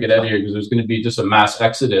we better get out of here because there's going to be just a mass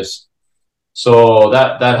exodus. So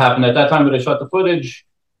that happened at that time. But I shot the footage,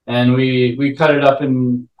 and we cut it up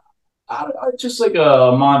in just like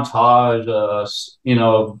a montage,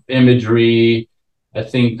 imagery. I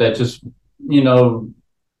think that just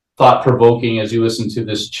thought provoking as you listen to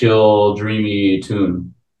this chill, dreamy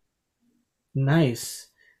tune. Nice.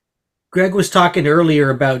 Greg was talking earlier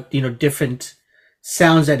about different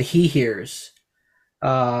sounds that he hears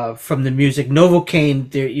from the music.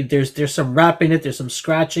 Novocaine, there's some rap in it, there's some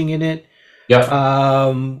scratching in it.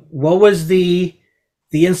 Yeah. What was the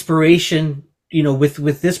inspiration,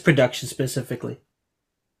 with this production specifically?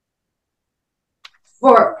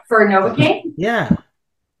 For Novocaine? Yeah.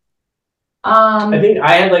 I think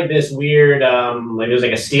I had like this weird, like there's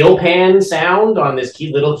like a steel pan sound on this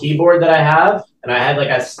little keyboard that I have, and I had like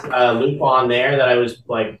a loop on there that I was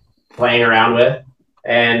like playing around with,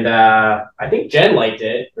 and I think Jen liked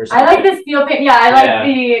it. Or something. I like the steel pan. Yeah, I like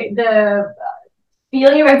the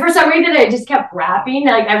feeling of it. For some reason, it just kept rapping.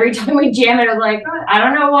 Like every time we jam it, I was like, I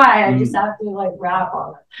don't know why. I just have to like rap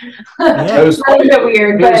on it. It was a bit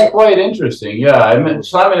weird, it was quite interesting. Yeah, I mean,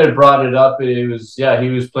 Simon had brought it up. It was he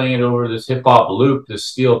was playing it over this hip hop loop, this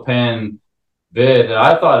steel pan bit. And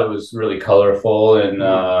I thought it was really colorful, and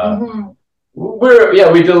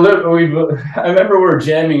we deliver. I remember we were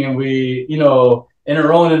jamming, and we, in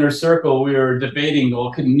our own inner circle, we were debating,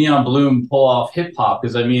 well, could Neon Bloom pull off hip hop?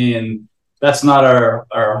 Because I mean, that's not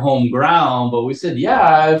our home ground, but we said,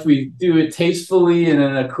 yeah, if we do it tastefully and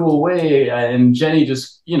in a cool way. And Jenny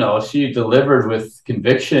just, she delivered with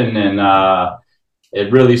conviction, and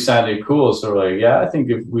it really sounded cool. So we're like, yeah, I think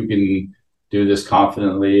if we can do this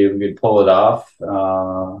confidently, we could pull it off.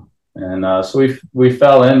 So we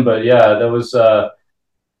fell in, but yeah, that was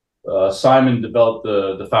Simon developed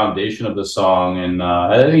the foundation of the song, and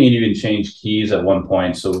I think he even changed keys at one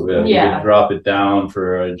point, so we could drop it down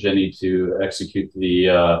for Jenny to execute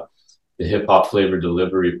the hip hop flavor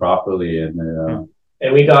delivery properly, and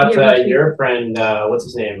we got your friend, what's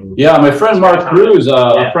his name? Yeah, my friend Mark Cruz,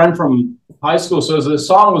 a friend from high school. So as the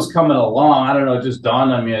song was coming along, I don't know, it just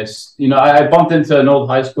dawned on me. I bumped into an old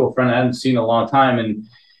high school friend I hadn't seen in a long time, and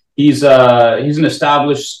he's an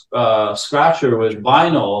established scratcher with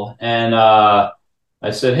vinyl, and I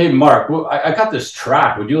said, "Hey, Mark, I got this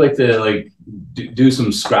track. Would you like to do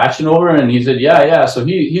some scratching over?" And he said, "Yeah." So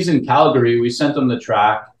he's in Calgary. We sent him the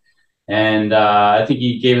track, and I think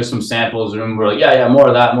he gave us some samples, and we're like, "Yeah, more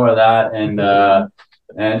of that,"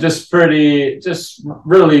 and just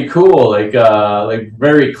really cool, like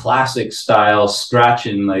very classic style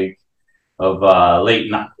scratching, like of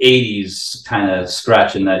late 80s kind of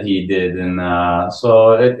scratching that he did, and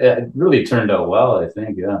so it really turned out well, I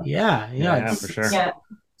think. Yeah, for sure. Yeah.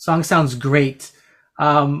 Song sounds great.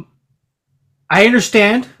 I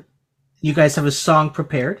understand you guys have a song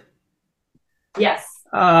prepared. Yes.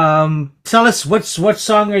 Tell us what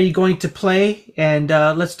song are you going to play, and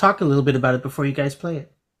let's talk a little bit about it before you guys play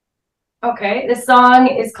it. Okay, the song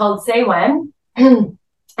is called Say When.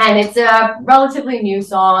 And it's a relatively new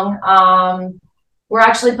song. We're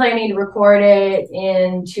actually planning to record it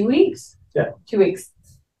in 2 weeks. Yeah. 2 weeks.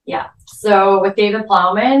 Yeah. So with David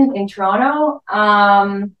Plowman in Toronto.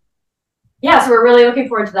 So we're really looking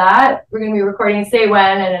forward to that. We're going to be recording Say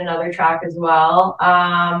When and another track as well.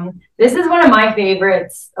 This is one of my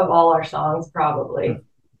favorites of all our songs, probably.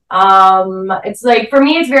 It's like, for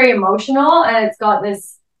me, it's very emotional, and it's got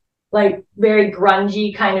this like very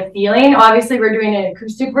grungy kind of feeling. Obviously, we're doing an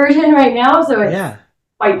acoustic version right now, so it's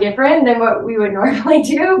quite different than what we would normally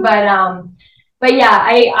do. But yeah,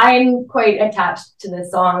 I'm quite attached to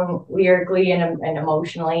this song lyrically and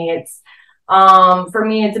emotionally. It's for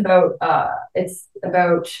me, it's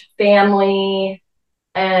about family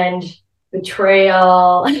and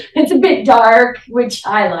betrayal. It's a bit dark, which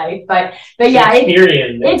I like, but yeah,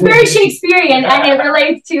 it's very Shakespearean, and it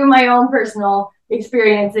relates to my own personal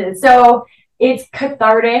experiences. So it's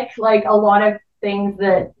cathartic, like a lot of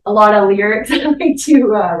lyrics I like to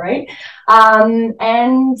write.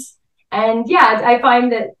 And yeah, I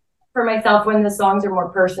find that for myself, when the songs are more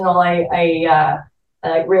personal, I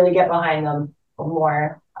really get behind them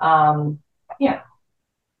more. Yeah.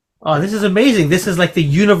 Oh, this is amazing. This is like the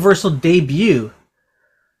universal debut.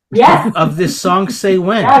 Yes. Of this song, Say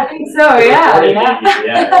When. Yeah, I think so,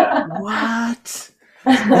 yeah. What?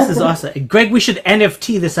 This is awesome. Greg, we should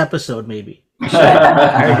NFT this episode, maybe.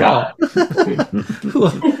 There you go.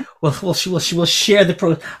 We'll share the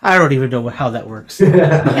pro. I don't even know how that works.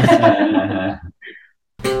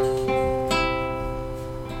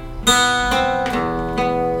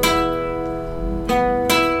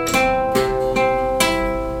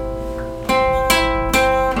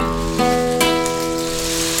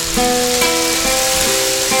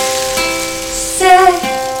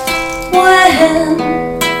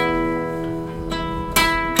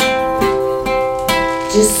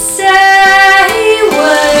 Just say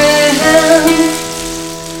when,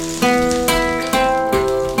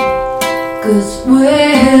 'cause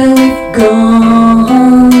where we've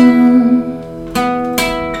gone,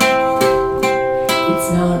 it's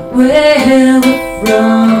not where we're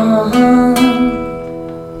from.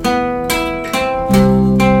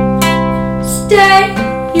 Stay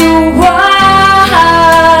a while.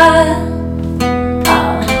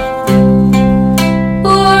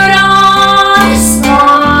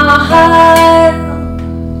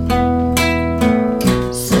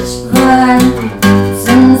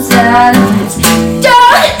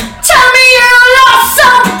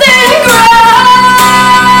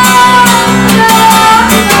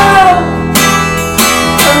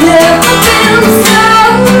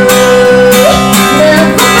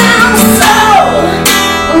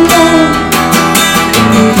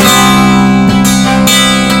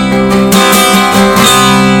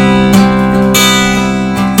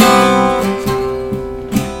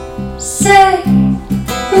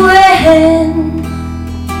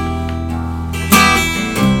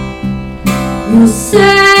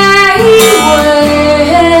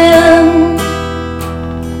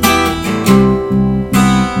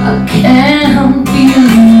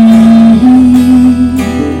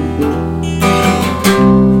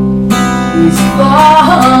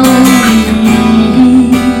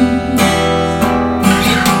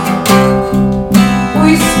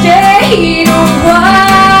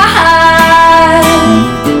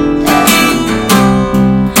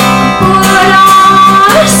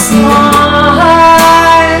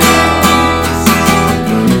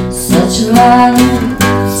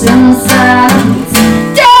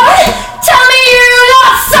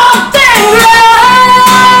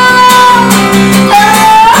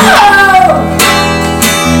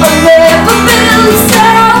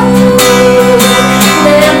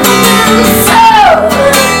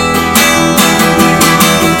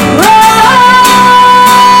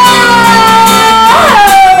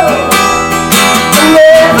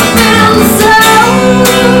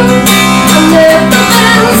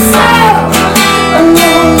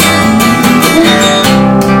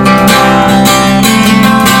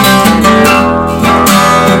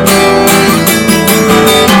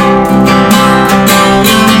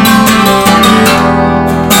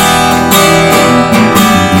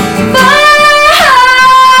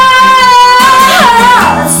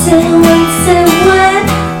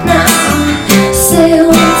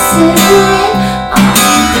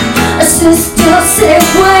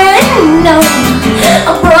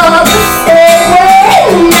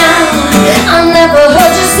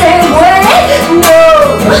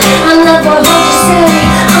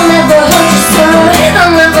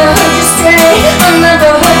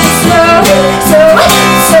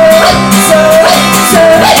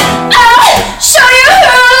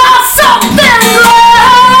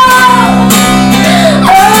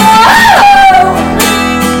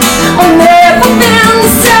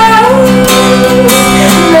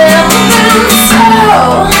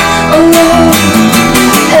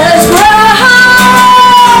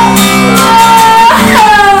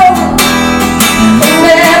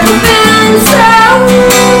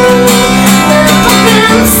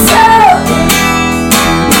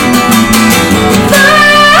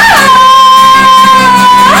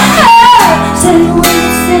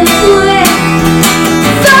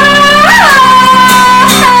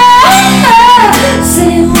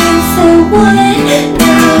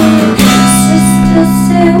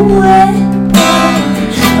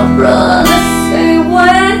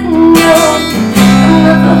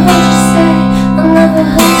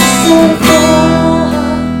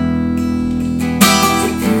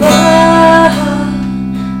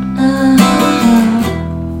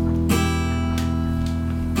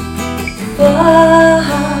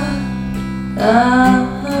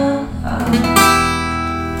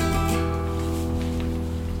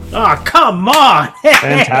 Oh, come on!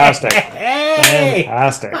 Fantastic. Hey!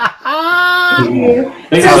 Fantastic.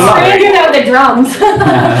 Thanks So so much. Brandon out the drums.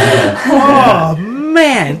 Oh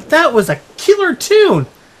man, that was a killer tune.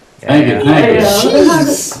 Thank you. Thank you.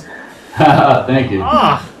 Jeez. Thank you.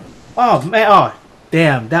 Oh man. Oh,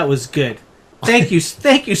 damn, that was good. Thank you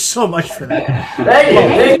so much for that.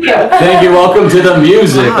 Thank you. Thank you. Welcome to the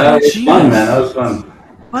music. Ah, That was jeez. fun, man. That was fun.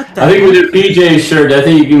 What the? I think with your PJ shirt, I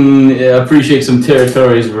think you can appreciate some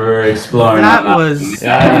territories we're exploring. That on was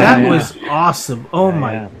Yeah. was awesome. Oh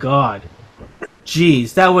my Yeah. god.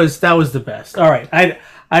 Jeez, that was the best. All right, I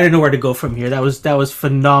don't know where to go from here. That was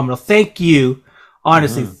phenomenal. Thank you,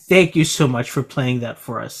 honestly. Thank you so much for playing that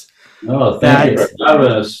for us. Oh, thank you for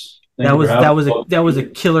having us. Thank That you was for having us. that was a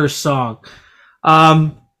killer song.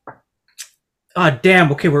 Damn.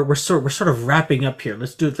 Okay, we're sort of wrapping up here.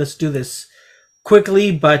 Let's do this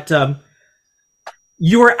quickly. But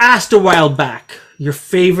you were asked a while back your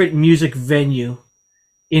favorite music venue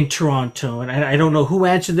in Toronto, and I don't know who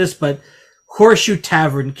answered this, but Horseshoe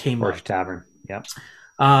Tavern came Horseshoe up. Tavern. Yep.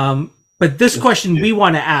 But this question we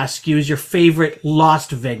want to ask you is your favorite lost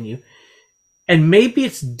venue, and maybe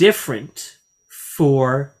it's different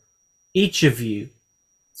for each of you.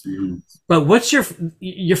 Mhm. But what's your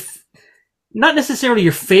not necessarily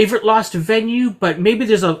your favorite lost venue, but maybe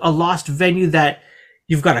there's a lost venue that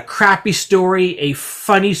you've got a crappy story, a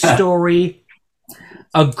funny story,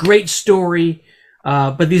 a great story,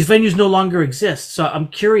 but these venues no longer exist. So I'm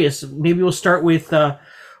curious. Maybe we'll start with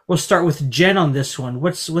Jen on this one.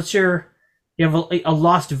 What's your you have a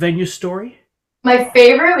lost venue story? My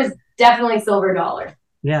favorite was definitely Silver Dollar,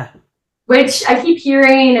 Yeah. which I keep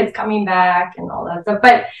hearing it's coming back and all that stuff.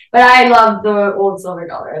 But I love the old Silver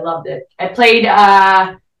Dollar. I loved it. I played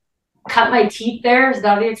cut my teeth there. Is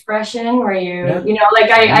that the expression where you know,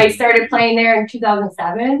 like I started playing there in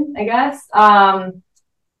 2007, I guess.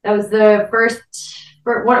 That was the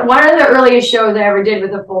one of the earliest shows I ever did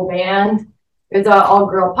with a full band. It was an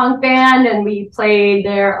all-girl punk band, and we played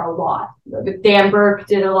there a lot. Dan Burke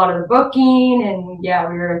did a lot of the booking, and yeah,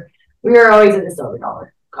 we were always at the Silver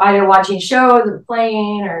Dollar, either watching shows or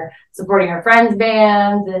playing or supporting our friends'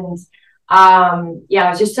 bands. And yeah, it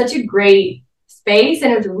was just such a great space,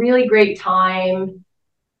 and it was a really great time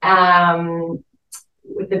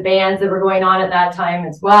with the bands that were going on at that time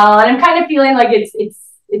as well. And I'm kind of feeling like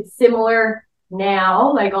it's similar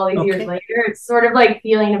now, like all these years later. It's sort of like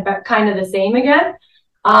feeling about kind of the same again,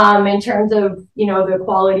 in terms of, you know, the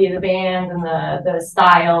quality of the band and the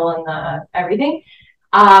style and the everything.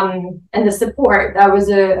 And the support, that was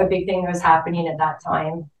a big thing that was happening at that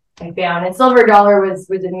time, I found. And Silver Dollar was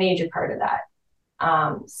a major part of that.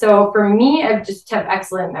 So for me, I just have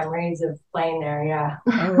excellent memories of playing there, yeah.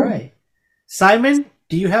 All right. Simon,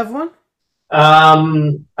 do you have one?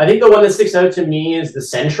 I think the one that sticks out to me is the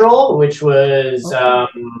Central, which was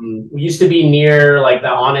used to be near like the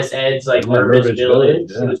Honest Ed's, like Burbage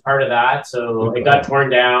Village. Yeah. It was part of that, so it got torn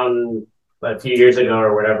down a few years ago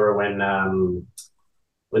or whatever when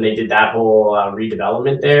they did that whole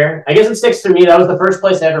redevelopment there. I guess it sticks to me. That was the first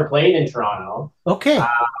place I ever played in Toronto. Okay.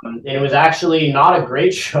 And it was actually not a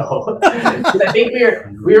great show. I think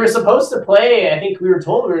we were supposed to play. I think we were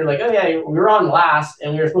told, we were like, oh yeah, we were on last,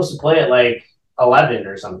 and we were supposed to play at like 11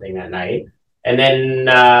 or something that night. And then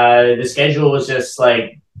the schedule was just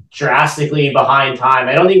like drastically behind time.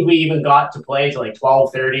 I don't think we even got to play till like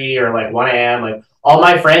 12:30 or like 1 a.m. Like all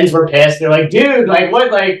my friends were pissed. They're like, dude, like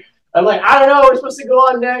what? Like I'm like, I don't know. We're supposed to go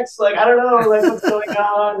on next. Like I don't know. Like what's going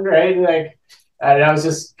on, right? Like. And I was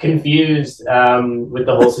just confused with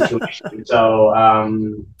the whole situation. So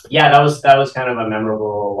yeah, that was kind of a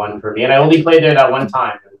memorable one for me. And I only played there that one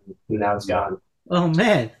time, and now it's gone. Oh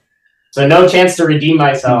man. So no chance to redeem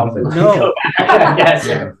myself and No. go back. I guess.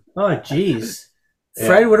 Oh geez. Yeah.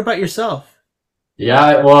 Fred, what about yourself?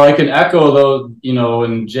 Yeah, well, I can echo though, you know,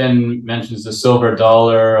 when Jen mentions the Silver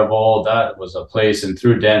Dollar of old, that was a place, and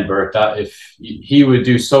through Dan Burke, that if he would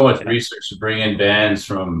do so much research to bring in bands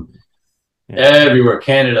from everywhere,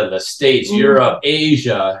 Canada, the States, Europe,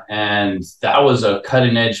 Asia, and that was a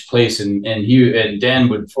cutting edge place, and Dan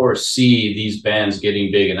would foresee these bands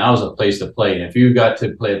getting big, and that was a place to play. And if you got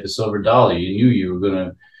to play at the Silver Dollar, you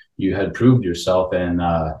knew you had proved yourself. And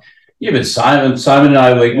even Simon and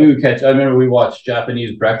I, like we would catch. I remember we watched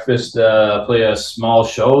Japanese Breakfast play a small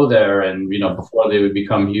show there, and you know, before they would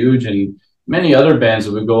become huge, and many other bands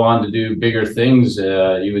that would go on to do bigger things,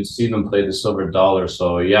 you would see them play the Silver Dollar.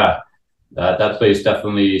 So yeah. That place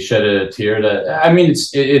definitely shed a tear. That I mean,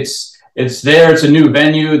 it's it's there. It's a new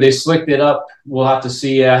venue. They slicked it up. We'll have to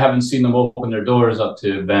see. I haven't seen them open their doors up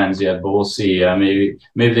to bands yet, but we'll see. Maybe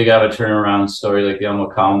they got a turnaround story like the El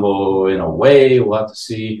Mocambo in a way. We'll have to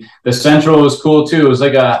see. The Central was cool too. It was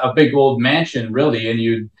like a big old mansion, really, and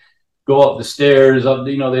you'd go up the stairs. Up,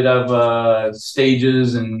 they'd have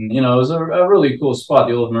stages, and it was a really cool spot.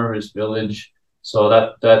 The old Mervis Village. So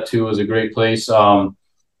that too was a great place.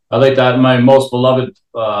 I like that. My most beloved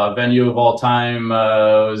venue of all time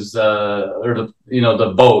was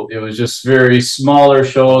the Boat. It was just very smaller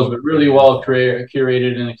shows, but really well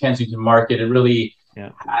curated in the Kensington Market. It really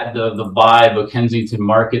had the vibe of Kensington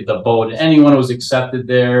Market. The Boat. Anyone was accepted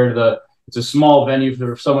there. It's a small venue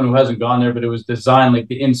for someone who hasn't gone there, but it was designed like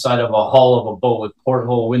the inside of a hull of a boat with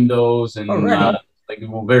porthole windows and like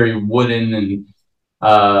very wooden, and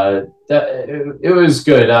it was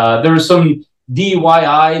good. There was some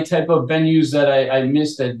DIY type of venues that I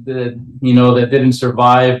missed that didn't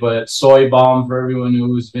survive, but Soy Bomb, for everyone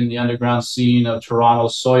who's been in the underground scene of Toronto,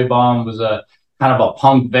 Soy Bomb was a kind of a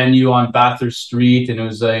punk venue on Bathurst Street, and it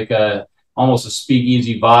was like almost a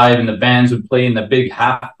speakeasy vibe, and the bands would play in the big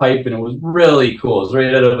half pipe, and it was really cool. It was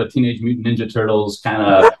right out of a Teenage Mutant Ninja Turtles kind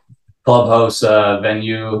of clubhouse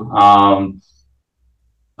venue.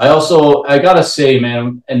 I gotta say,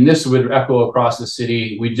 man, and this would echo across the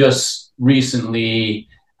city, we just recently,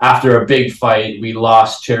 after a big fight, we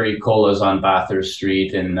lost Cherry Colas on Bathurst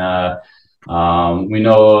Street, and we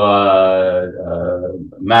know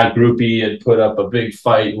Matt Groupie had put up a big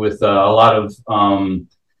fight with a lot of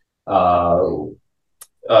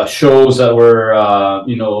shows that were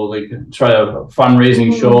like try to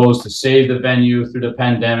fundraising shows to save the venue through the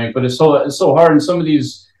pandemic. But it's so hard, and some of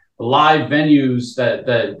these live venues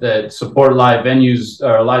that support live venues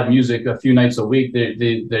or live music a few nights a week,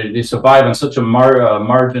 they survive on such a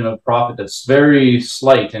margin of profit that's very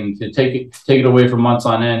slight, and to take it away for months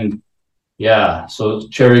on end. Yeah, so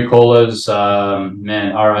Cherry Colas,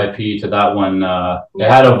 man, RIP to that one. It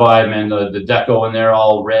had a vibe, man. The deco in there,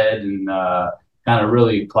 all red and kind of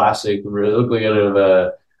really classic. Really looked like out of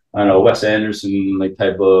a Wes Anderson like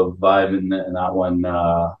type of vibe in that one.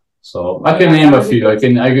 So I can name a few. I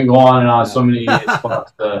can go on and on. So many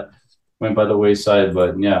spots went by the wayside,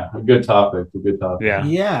 but yeah, a good topic.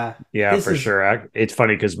 Yeah, for sure. It's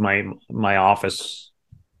funny because my office,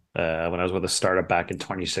 when I was with a startup back in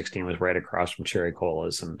 2016, was right across from Cherry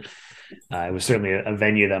Colas, and it was certainly a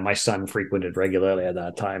venue that my son frequented regularly at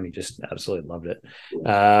that time. He just absolutely loved it.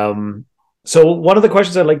 So one of the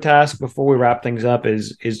questions I'd like to ask before we wrap things up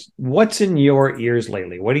is what's in your ears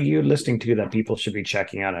lately? What are you listening to that people should be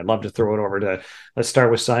checking out? I'd love to throw it over to, let's start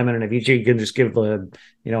with Simon, and if you can just give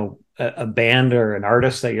a band or an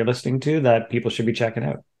artist that you're listening to that people should be checking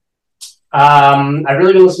out. I've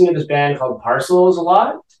really been listening to this band called Parcels a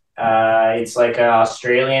lot. It's like an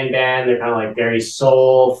Australian band. They're kind of like very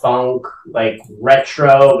soul, funk, like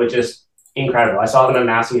retro, but just incredible. I saw them at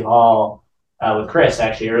Massey Hall with Chris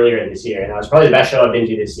actually earlier this year, and that was probably the best show I've been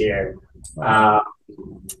to this year. I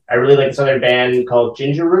really like this other band called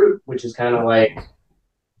Ginger Root, which is kind of like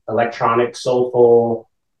electronic, soulful,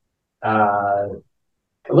 a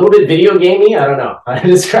little bit video gamey. I don't know how to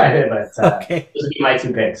describe it, but those would be my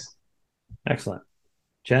two picks. Excellent.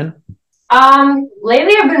 Jen?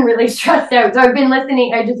 Lately I've been really stressed out, so I've been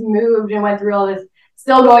listening. I just moved and went through all this,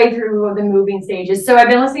 still going through the moving stages. So I've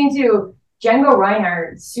been listening to Django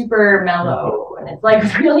Reinhardt, super mellow, and it's like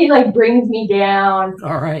really like brings me down.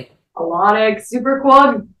 All right. Melodic, super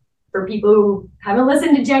cool. For people who haven't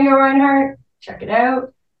listened to Django Reinhardt, check it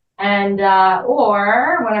out. And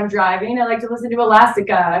or when I'm driving, I like to listen to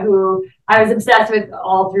Elastica, who I was obsessed with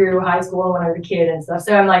all through high school when I was a kid and stuff.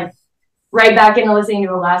 So I'm like right back into listening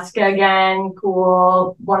to Elastica again.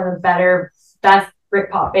 Cool. One of the best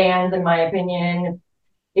Britpop bands in my opinion.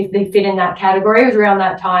 If they fit in that category, it was around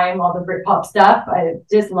that time, all the Britpop stuff. I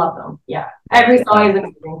just love them. Yeah. Every song is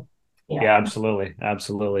amazing. Yeah,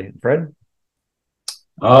 absolutely. Fred?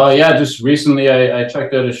 Just recently I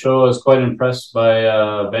checked out a show. I was quite impressed by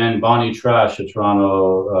band Bonnie Trash, a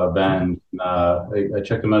Toronto band. I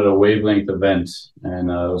checked them out at a Wavelength event, and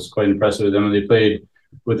I was quite impressed with them. And they played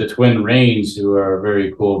with the Twin Rains, who are a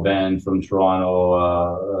very cool band from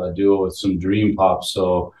Toronto, a duo with some dream pop.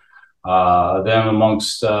 So them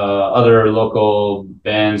amongst other local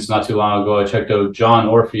bands. Not too long ago, I checked out John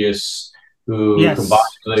Orpheus, who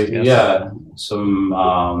combined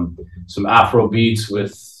some Afro beats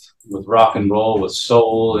with rock and roll, with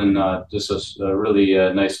soul, and just a really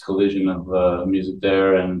nice collision of music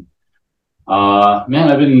there. And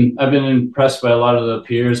man, I've been impressed by a lot of the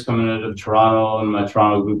peers coming out of Toronto and my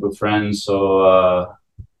Toronto group of friends. So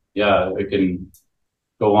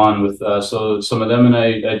go on with. So some of them, and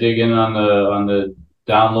I dig in on the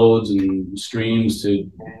downloads and streams to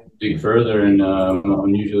dig further, and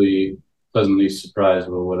I'm usually pleasantly surprised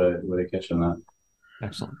with what I catch on that.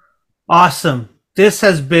 Excellent. Awesome. This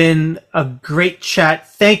has been a great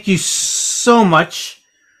chat. Thank you so much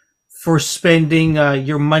for spending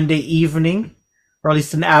your Monday evening, or at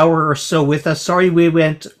least an hour or so with us. Sorry we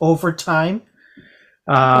went over time.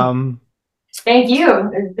 Thank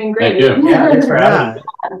you. It's been great. Thank you. Yeah, thanks for having me.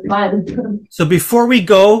 Fun. So before we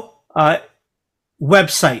go,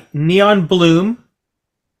 website,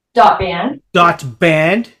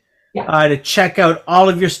 neonbloom.band. Yeah. To check out all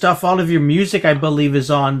of your stuff, all of your music, I believe,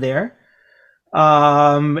 is on there.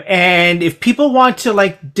 And if people want to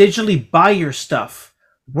like digitally buy your stuff,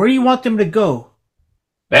 where do you want them to go?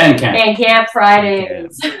 Bandcamp. Bandcamp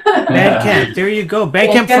Fridays. Bandcamp. There you go.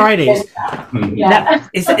 Bandcamp Fridays. Yeah. Now,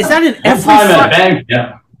 is that an every Time at Friday?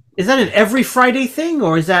 Bandcamp. Is that an every Friday thing,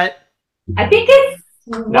 or is that? I think it's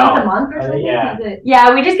once a month or something. Yeah. Is it?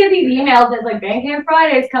 Yeah, we just get these emails that like Bandcamp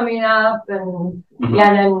Fridays coming up, and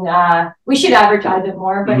then we should advertise it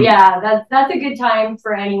more. But yeah, that's a good time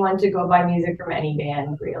for anyone to go buy music from any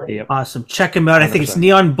band, really. Yep. Awesome. Check them out. I think it's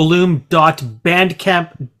 100%.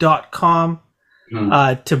 neonbloom.bandcamp.com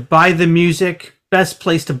to buy the music. Best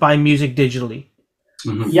place to buy music digitally.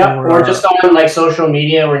 Yep, or just on like social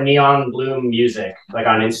media, we're Neon Bloom Music, like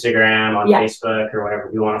on Instagram, on Facebook, or whatever.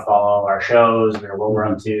 If you want to follow our shows or what we're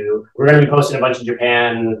up to, we're going to be posting a bunch of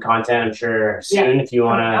Japan content, I'm sure, soon. If you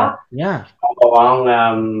want to follow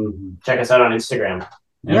along, check us out on Instagram.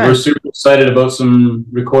 And we're super excited about some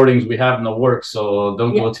recordings we have in the works, so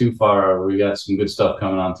don't go too far. We got some good stuff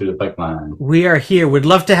coming on through the pipeline. We are here. We'd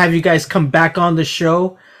love to have you guys come back on the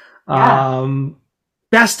show.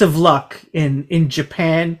 Best of luck in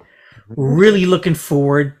Japan. Really looking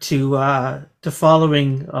forward to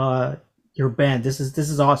following your band. This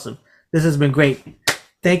is awesome. This has been great.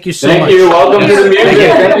 Thank you so much. Thank you. Welcome to the music.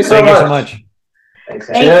 Thank you so much. Thanks.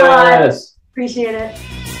 Thanks a lot. Appreciate it.